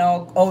be one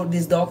of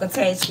this dark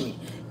attachment.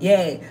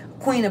 Yeah,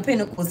 Queen of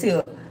Pentacles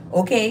here.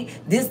 Okay?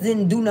 This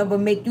didn't do nothing but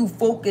make you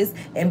focus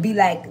and be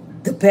like,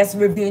 the best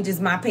revenge is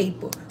my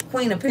paper.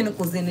 Queen of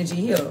Pentacles energy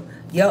here.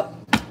 Yep.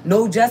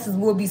 No justice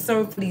will be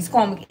served for these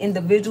karmic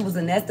individuals,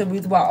 and that's the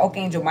reason why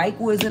Archangel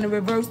Michael is in the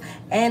reverse,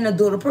 and the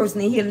daughter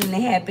person in healing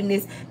and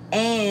happiness,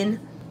 and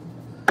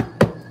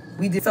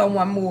we did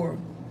someone more.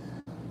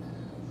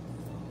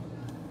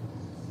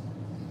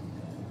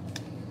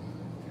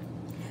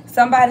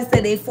 Somebody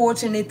said they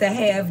fortunate to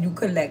have you,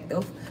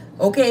 collective.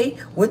 Okay,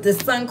 with the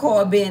sun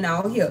card being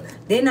out here,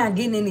 they're not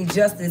getting any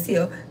justice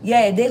here.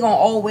 Yeah, they're gonna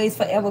always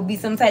forever be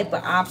some type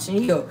of option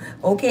here.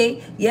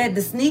 Okay, yeah, the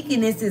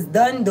sneakiness is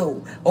done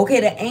though. Okay,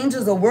 the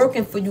angels are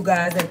working for you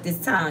guys at this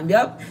time.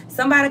 Yep,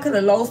 somebody could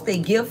have lost their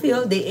gift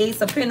here, the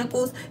Ace of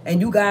Pentacles, and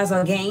you guys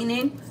are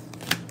gaining.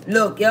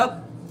 Look,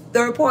 yep,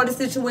 third party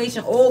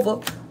situation over,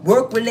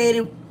 work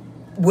related,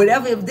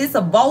 whatever. If this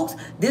a boss,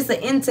 this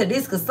an into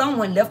this, because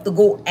someone left to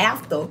go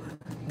after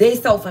they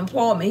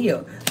self-employment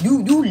here.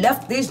 You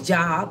left this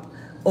job,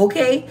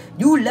 okay?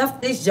 You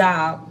left this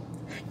job.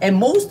 And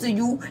most of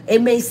you,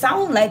 it may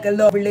sound like a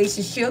love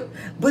relationship,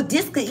 but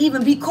this could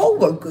even be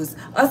co-workers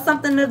or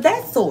something of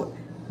that sort.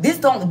 This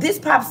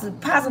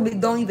possibly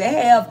don't even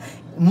have,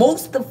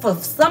 for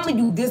some of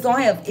you, this don't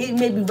have, it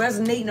may be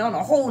resonating on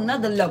a whole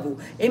nother level.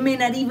 It may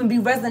not even be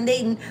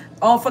resonating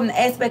from the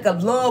aspect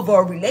of love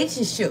or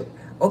relationship.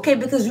 Okay,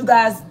 because you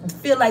guys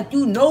feel like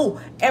you know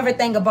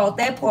everything about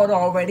that part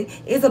already.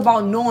 It's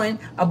about knowing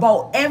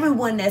about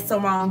everyone that's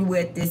around you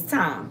at this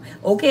time.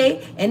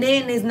 Okay? And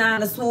then there's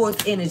Nine of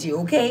Swords energy,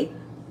 okay?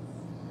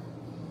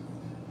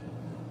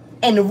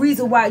 And the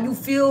reason why you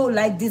feel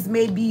like this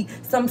may be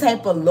some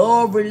type of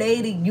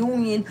love-related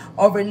union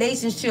or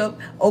relationship,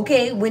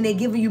 okay, when they're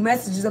giving you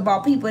messages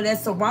about people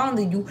that's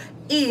surrounding you,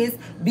 is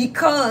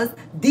because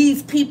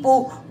these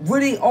people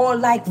really are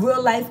like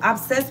real life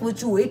obsessed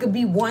with you. It could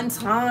be one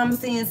time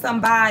seeing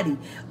somebody.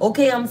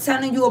 Okay, I'm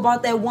telling you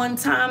about that one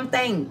time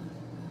thing.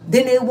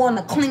 Then they want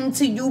to cling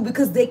to you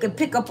because they can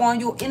pick up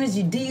on your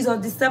energy. These are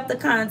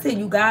Decepticons here,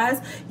 you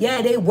guys.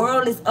 Yeah, their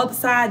world is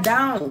upside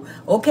down.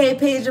 Okay,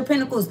 Page of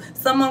Pentacles.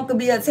 Someone could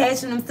be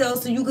attaching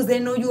themselves to you because they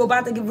know you're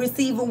about to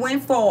receive a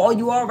windfall, or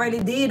you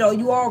already did, or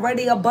you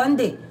already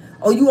abundant,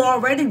 or you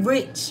already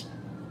rich.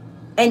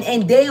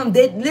 And damn,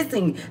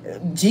 listen,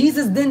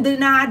 Jesus didn't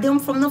deny them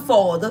from the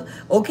Father,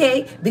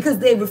 okay? Because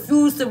they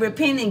refused to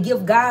repent and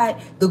give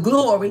God the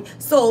glory.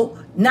 So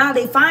now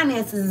their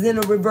finances is in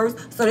the reverse.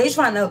 So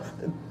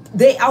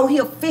they out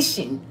here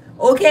fishing,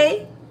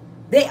 okay?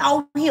 They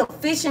out here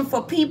fishing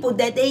for people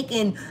that they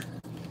can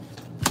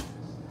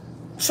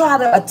try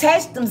to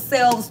attach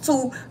themselves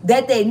to,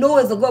 that they know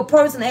is a good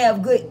person,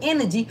 have good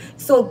energy.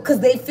 So because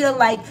they feel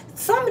like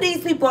some of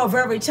these people are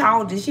very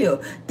childish here.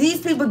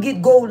 These people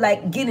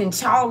getting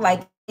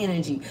childlike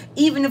energy.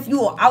 Even if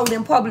you are out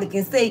in public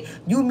and say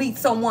you meet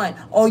someone,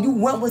 or you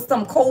went with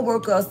some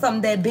co-worker or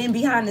something that been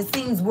behind the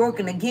scenes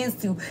working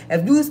against you,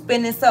 if you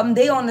spending something,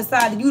 they on the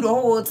side of you the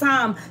whole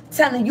time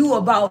telling you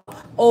about,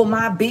 oh,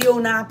 my bill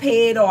not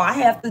paid, or I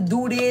have to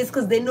do this,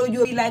 because they know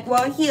you'll be like,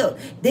 well, here,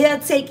 they'll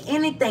take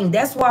anything.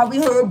 That's why we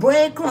heard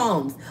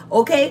breadcrumbs,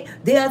 okay?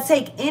 They'll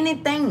take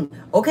anything,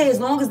 okay?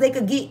 As long as they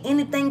could get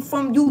anything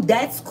from you,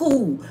 that's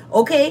cool,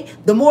 okay?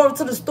 The moral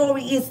to the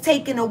story is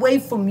taken away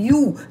from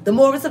you. The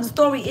moral to the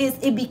story is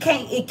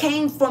it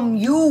came from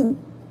you,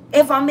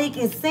 if I'm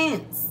making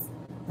sense,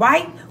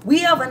 right? We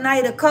have a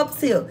Knight of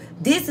Cups here.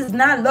 This is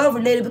not love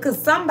related, because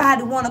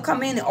somebody want to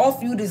come in and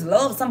offer you this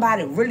love.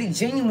 Somebody really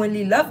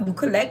genuinely love you,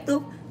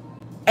 collective,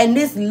 and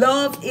this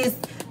love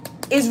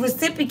is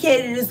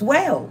reciprocated as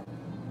well.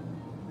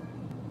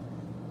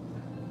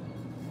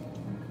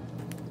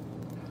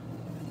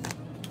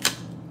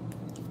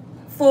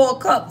 Four of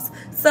Cups.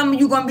 Some of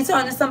you gonna be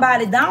turning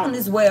somebody down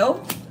as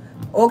well.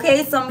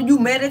 Okay, some of you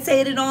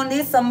meditated on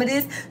this, some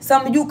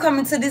of you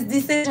coming to this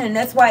decision.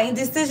 That's why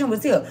indecision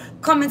was here.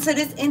 Coming to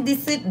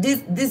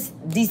this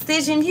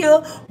decision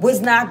here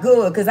was not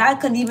good, because I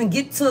couldn't even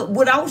get to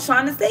what I was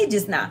trying to say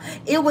just now.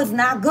 It was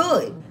not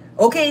good.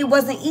 Okay, it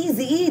wasn't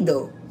easy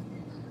either.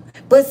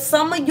 But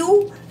some of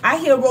you, I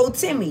hear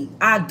Timmy,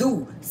 I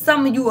do.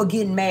 Some of you are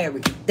getting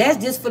married.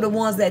 That's just for the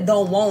ones that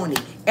don't want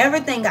it.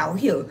 Everything out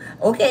here,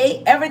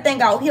 okay?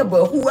 Everything out here.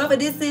 But whoever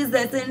this is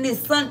that's in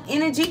this sun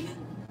energy,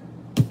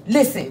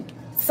 listen,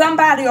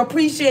 somebody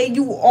appreciate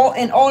you all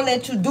and all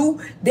that you do.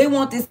 They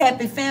want this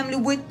happy family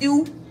with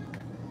you.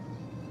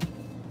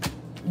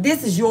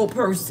 This is your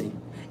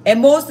person.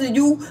 And most of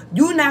you,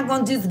 you're not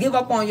going to just give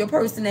up on your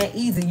person that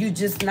easy. You're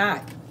just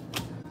not.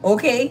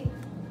 Okay?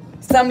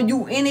 Some of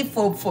you in it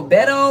for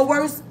better or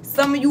worse.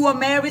 Some of you are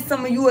married.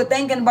 Some of you are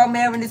thinking about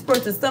marrying this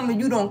person. Some of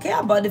you don't care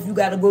about if you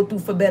got to go through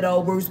for better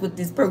or worse with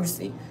this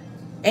person.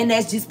 And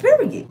that's just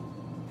period.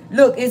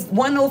 Look, it's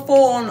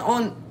 104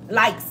 on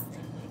likes.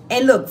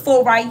 And look,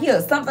 4 right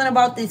here. Something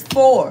about this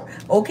 4.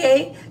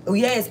 Okay? Oh,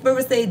 yeah,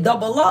 Spirit say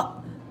double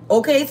up.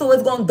 Okay? So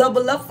it's going to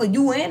double up for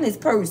you and this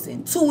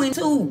person. 2 and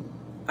 2.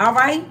 All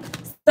right?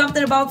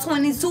 Something about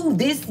 22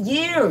 this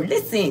year.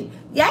 Listen.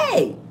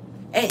 Yay.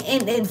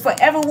 And for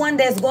everyone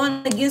that's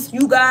going against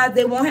you guys,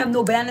 they won't have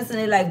no balance in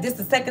their life. This is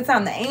the second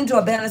time the angel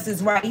balance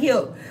is right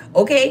here.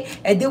 Okay?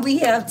 And then we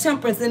have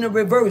temperance in the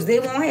reverse. They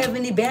won't have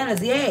any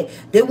balance. Yeah.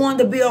 They want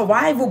to be a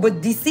rival,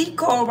 but deceit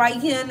card right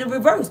here in the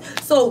reverse.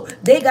 So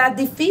they got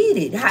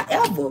defeated.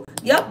 However,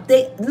 yep,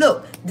 they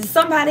look,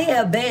 somebody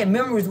have bad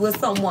memories with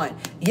someone.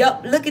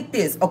 Yep, look at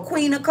this. A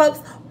Queen of Cups,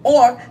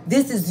 or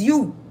this is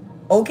you.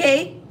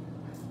 Okay?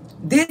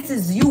 This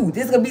is you.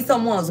 This could be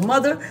someone's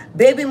mother,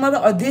 baby mother,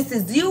 or this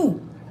is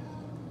you.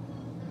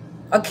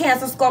 A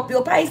Cancer,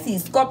 Scorpio,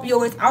 Pisces.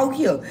 Scorpio is out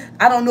here.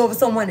 I don't know if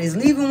someone is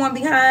leaving one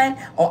behind,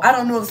 or I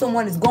don't know if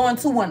someone is going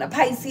to one. The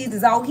Pisces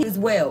is out here as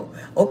well.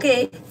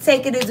 Okay?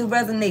 Take it as it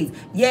resonates.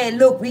 Yeah,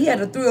 look, we had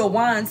a 3 of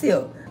Wands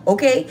here.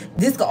 Okay?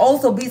 This could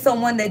also be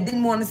someone that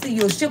didn't want to see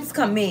your ships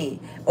come in.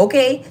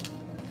 Okay?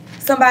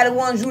 Somebody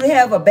wants you to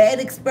have a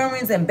bad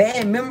experience and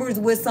bad memories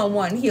with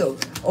someone here.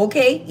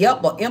 Okay?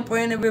 Yep, but Emperor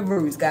in the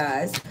reverse,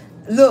 guys.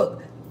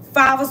 Look,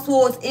 5 of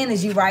Swords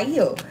energy right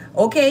here.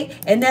 Okay?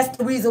 And that's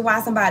the reason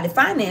why somebody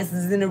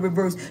finances is in the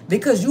reverse.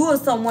 Because you are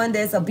someone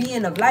that's a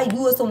being of light.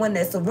 You are someone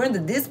that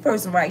surrendered. This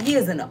person right here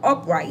is in the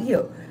up right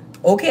here.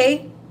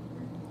 Okay?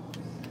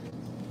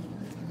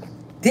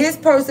 This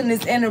person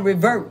is in the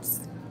reverse.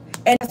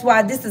 And that's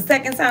why this is the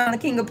second time the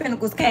King of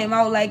Pentacles came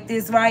out like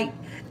this, right?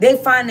 Their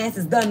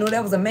finances done. No,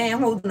 that was a man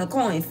holding a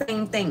coin.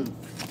 Same thing.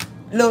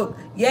 Look,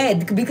 yeah,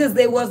 because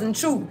they wasn't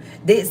true.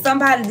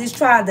 Somebody just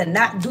tried to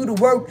not do the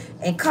work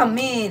and come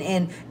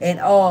in and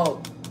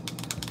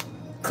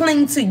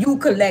cling to you,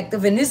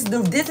 collective. And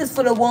this is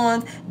for the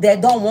ones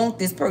that don't want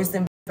this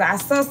person. I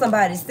saw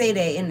somebody say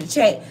that in the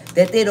chat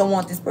that they don't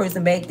want this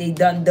person back. They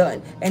done.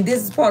 And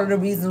this is part of the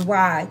reasons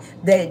why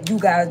that you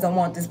guys don't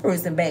want this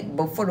person back.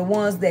 But for the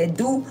ones that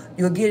do,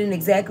 you're getting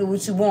exactly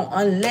what you want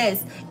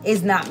unless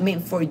it's not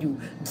meant for you.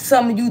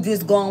 Some of you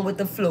just going with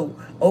the flow.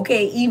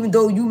 Okay, even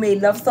though you may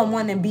love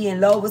someone and be in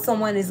love with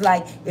someone, it's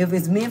like, if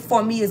it's meant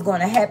for me, it's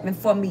going to happen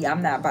for me.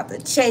 I'm not about to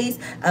chase.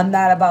 I'm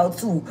not about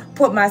to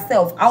put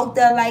myself out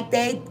there like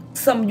that.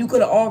 Some of you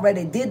could have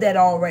already did that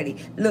already.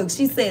 Look,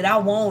 she said, I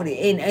want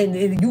it.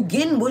 And you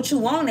getting what you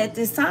want at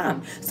this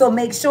time. So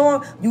make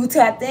sure you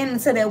tapped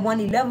into that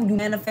 111. You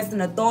manifesting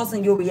the thoughts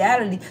in your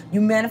reality. You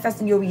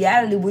manifesting your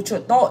reality with your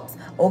thoughts.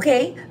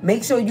 Okay?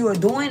 Make sure you are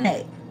doing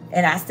that.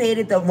 And I said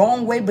it the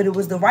wrong way, but it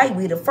was the right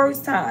way the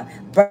first time.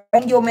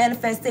 Bring your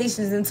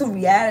manifestations into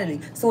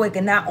reality so it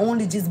can not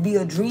only just be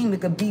a dream,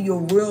 it could be your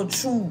real,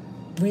 true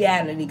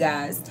reality,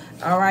 guys.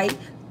 All right?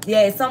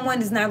 Yeah,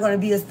 someone is not going to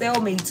be a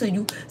stalemate to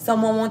you.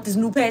 Someone wants this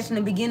new passion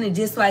in the beginning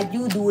just like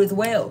you do as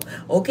well.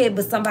 Okay,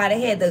 but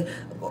somebody had to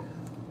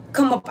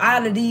come up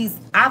out of these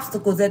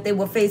obstacles that they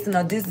were facing,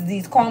 or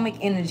these karmic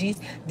energies,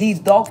 these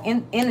dark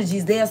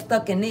energies. They are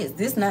stuck in this.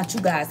 This is not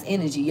you guys'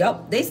 energy.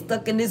 Yup, they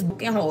stuck in this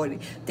broken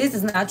hearted. This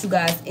is not you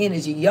guys'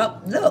 energy.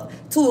 Yup, look,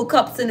 2 of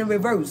Cups in the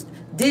reverse.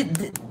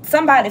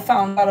 Somebody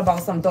found out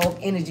about some dark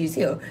energies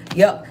here.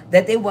 Yup,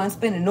 that they weren't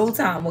spending no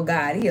time with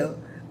God here.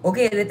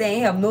 Okay, that they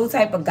ain't have no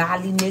type of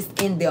godliness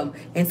in them.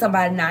 And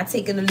somebody not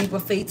taking a leap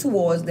of faith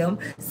towards them.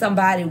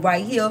 Somebody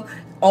right here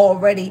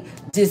already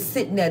just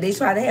sitting there. They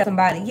try to have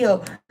somebody here.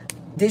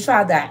 They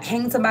try to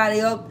hang somebody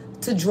up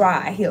to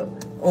dry here.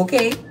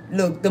 Okay?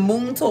 Look, the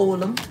moon told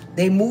them.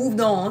 They moved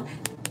on.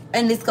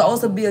 And this could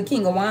also be a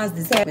King of Wands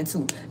this happened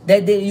to.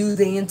 That didn't use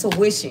their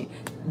intuition.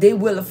 Their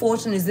Wheel of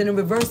Fortune is in the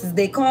reverse. Is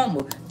their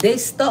karma. They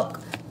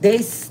stuck. They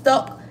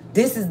stuck.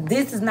 This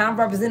is not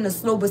representing a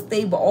slow but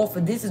stable offer.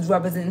 This is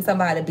representing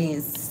somebody being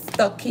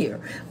stuck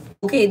here.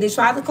 Okay, they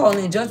tried to call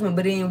in judgment,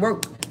 but it didn't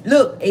work.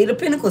 Look, 8 of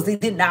Pentacles,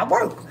 it did not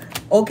work.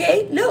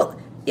 Okay, look.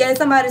 Yeah,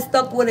 somebody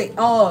stuck with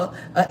a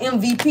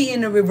MVP in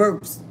the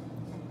reverse.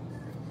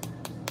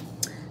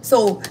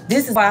 So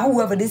this is why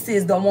whoever this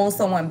is don't want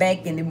someone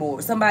back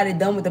anymore. Somebody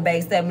done with the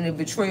backstabbing and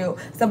betrayal.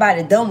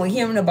 Somebody done with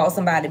hearing about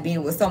somebody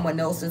being with someone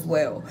else as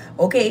well.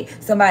 Okay?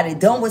 Somebody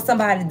done with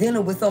somebody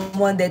dealing with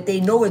someone that they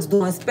know is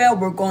doing spell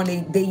work on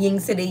their yin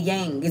to their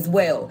yang as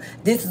well.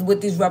 This is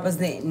what this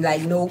represents.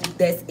 Like, no,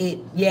 that's it.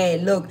 Yeah,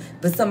 look.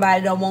 But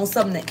somebody don't want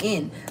something to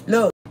end.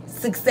 Look.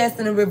 Success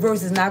in the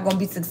reverse is not going to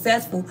be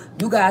successful.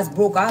 You guys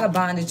broke out of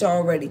bondage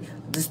already.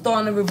 The Star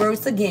in the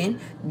reverse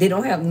again. They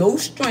don't have no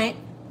strength.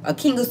 A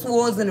King of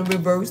Swords in the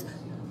reverse.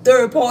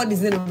 Third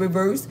parties in the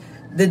reverse.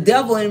 The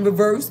devil in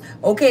reverse.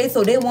 Okay,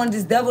 so they wanted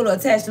this devil to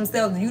attach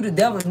themselves to you. The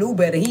devil knew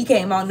better. He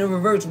came out in the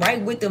reverse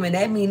right with them, and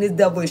that means this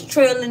devil is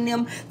trailing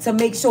them to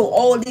make sure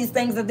all these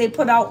things that they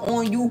put out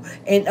on you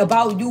and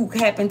about you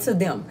happen to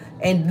them.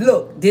 And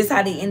look, this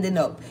how they ended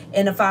up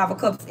in the Five of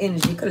Cups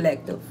energy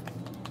collective.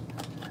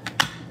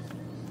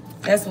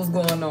 That's what's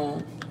going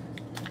on.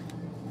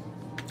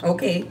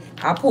 Okay,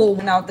 I pulled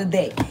one out the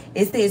deck.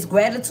 It says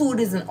gratitude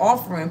is an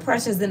offering,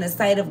 precious in the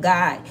sight of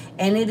God,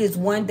 and it is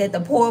one that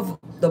the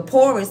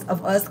poorest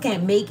of us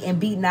can make, and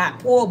be not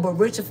poor but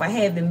richer for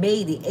having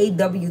made it.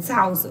 A.W.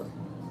 Tozer.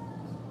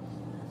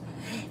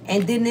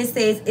 And then it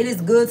says, it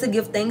is good to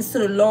give thanks to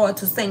the Lord,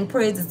 to sing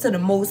praises to the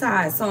Most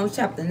High. Psalms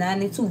chapter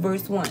 92,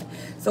 verse 1.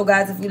 So,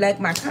 guys, if you like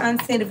my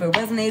content, if it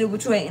resonated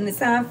with you at any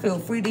time, feel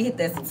free to hit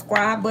that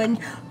subscribe button.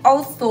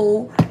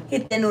 Also,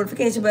 hit that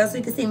notification bell so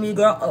you can see me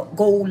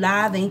go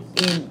live.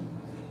 And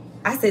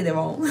I said that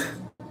wrong.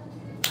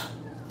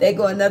 There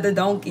go another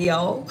donkey,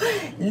 y'all.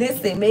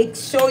 Listen, make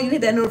sure you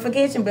hit that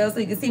notification bell so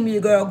you can see me,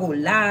 your girl, go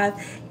live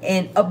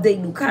and update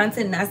new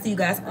content. And I'll see you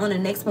guys on the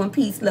next one.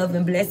 Peace, love,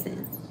 and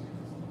blessings.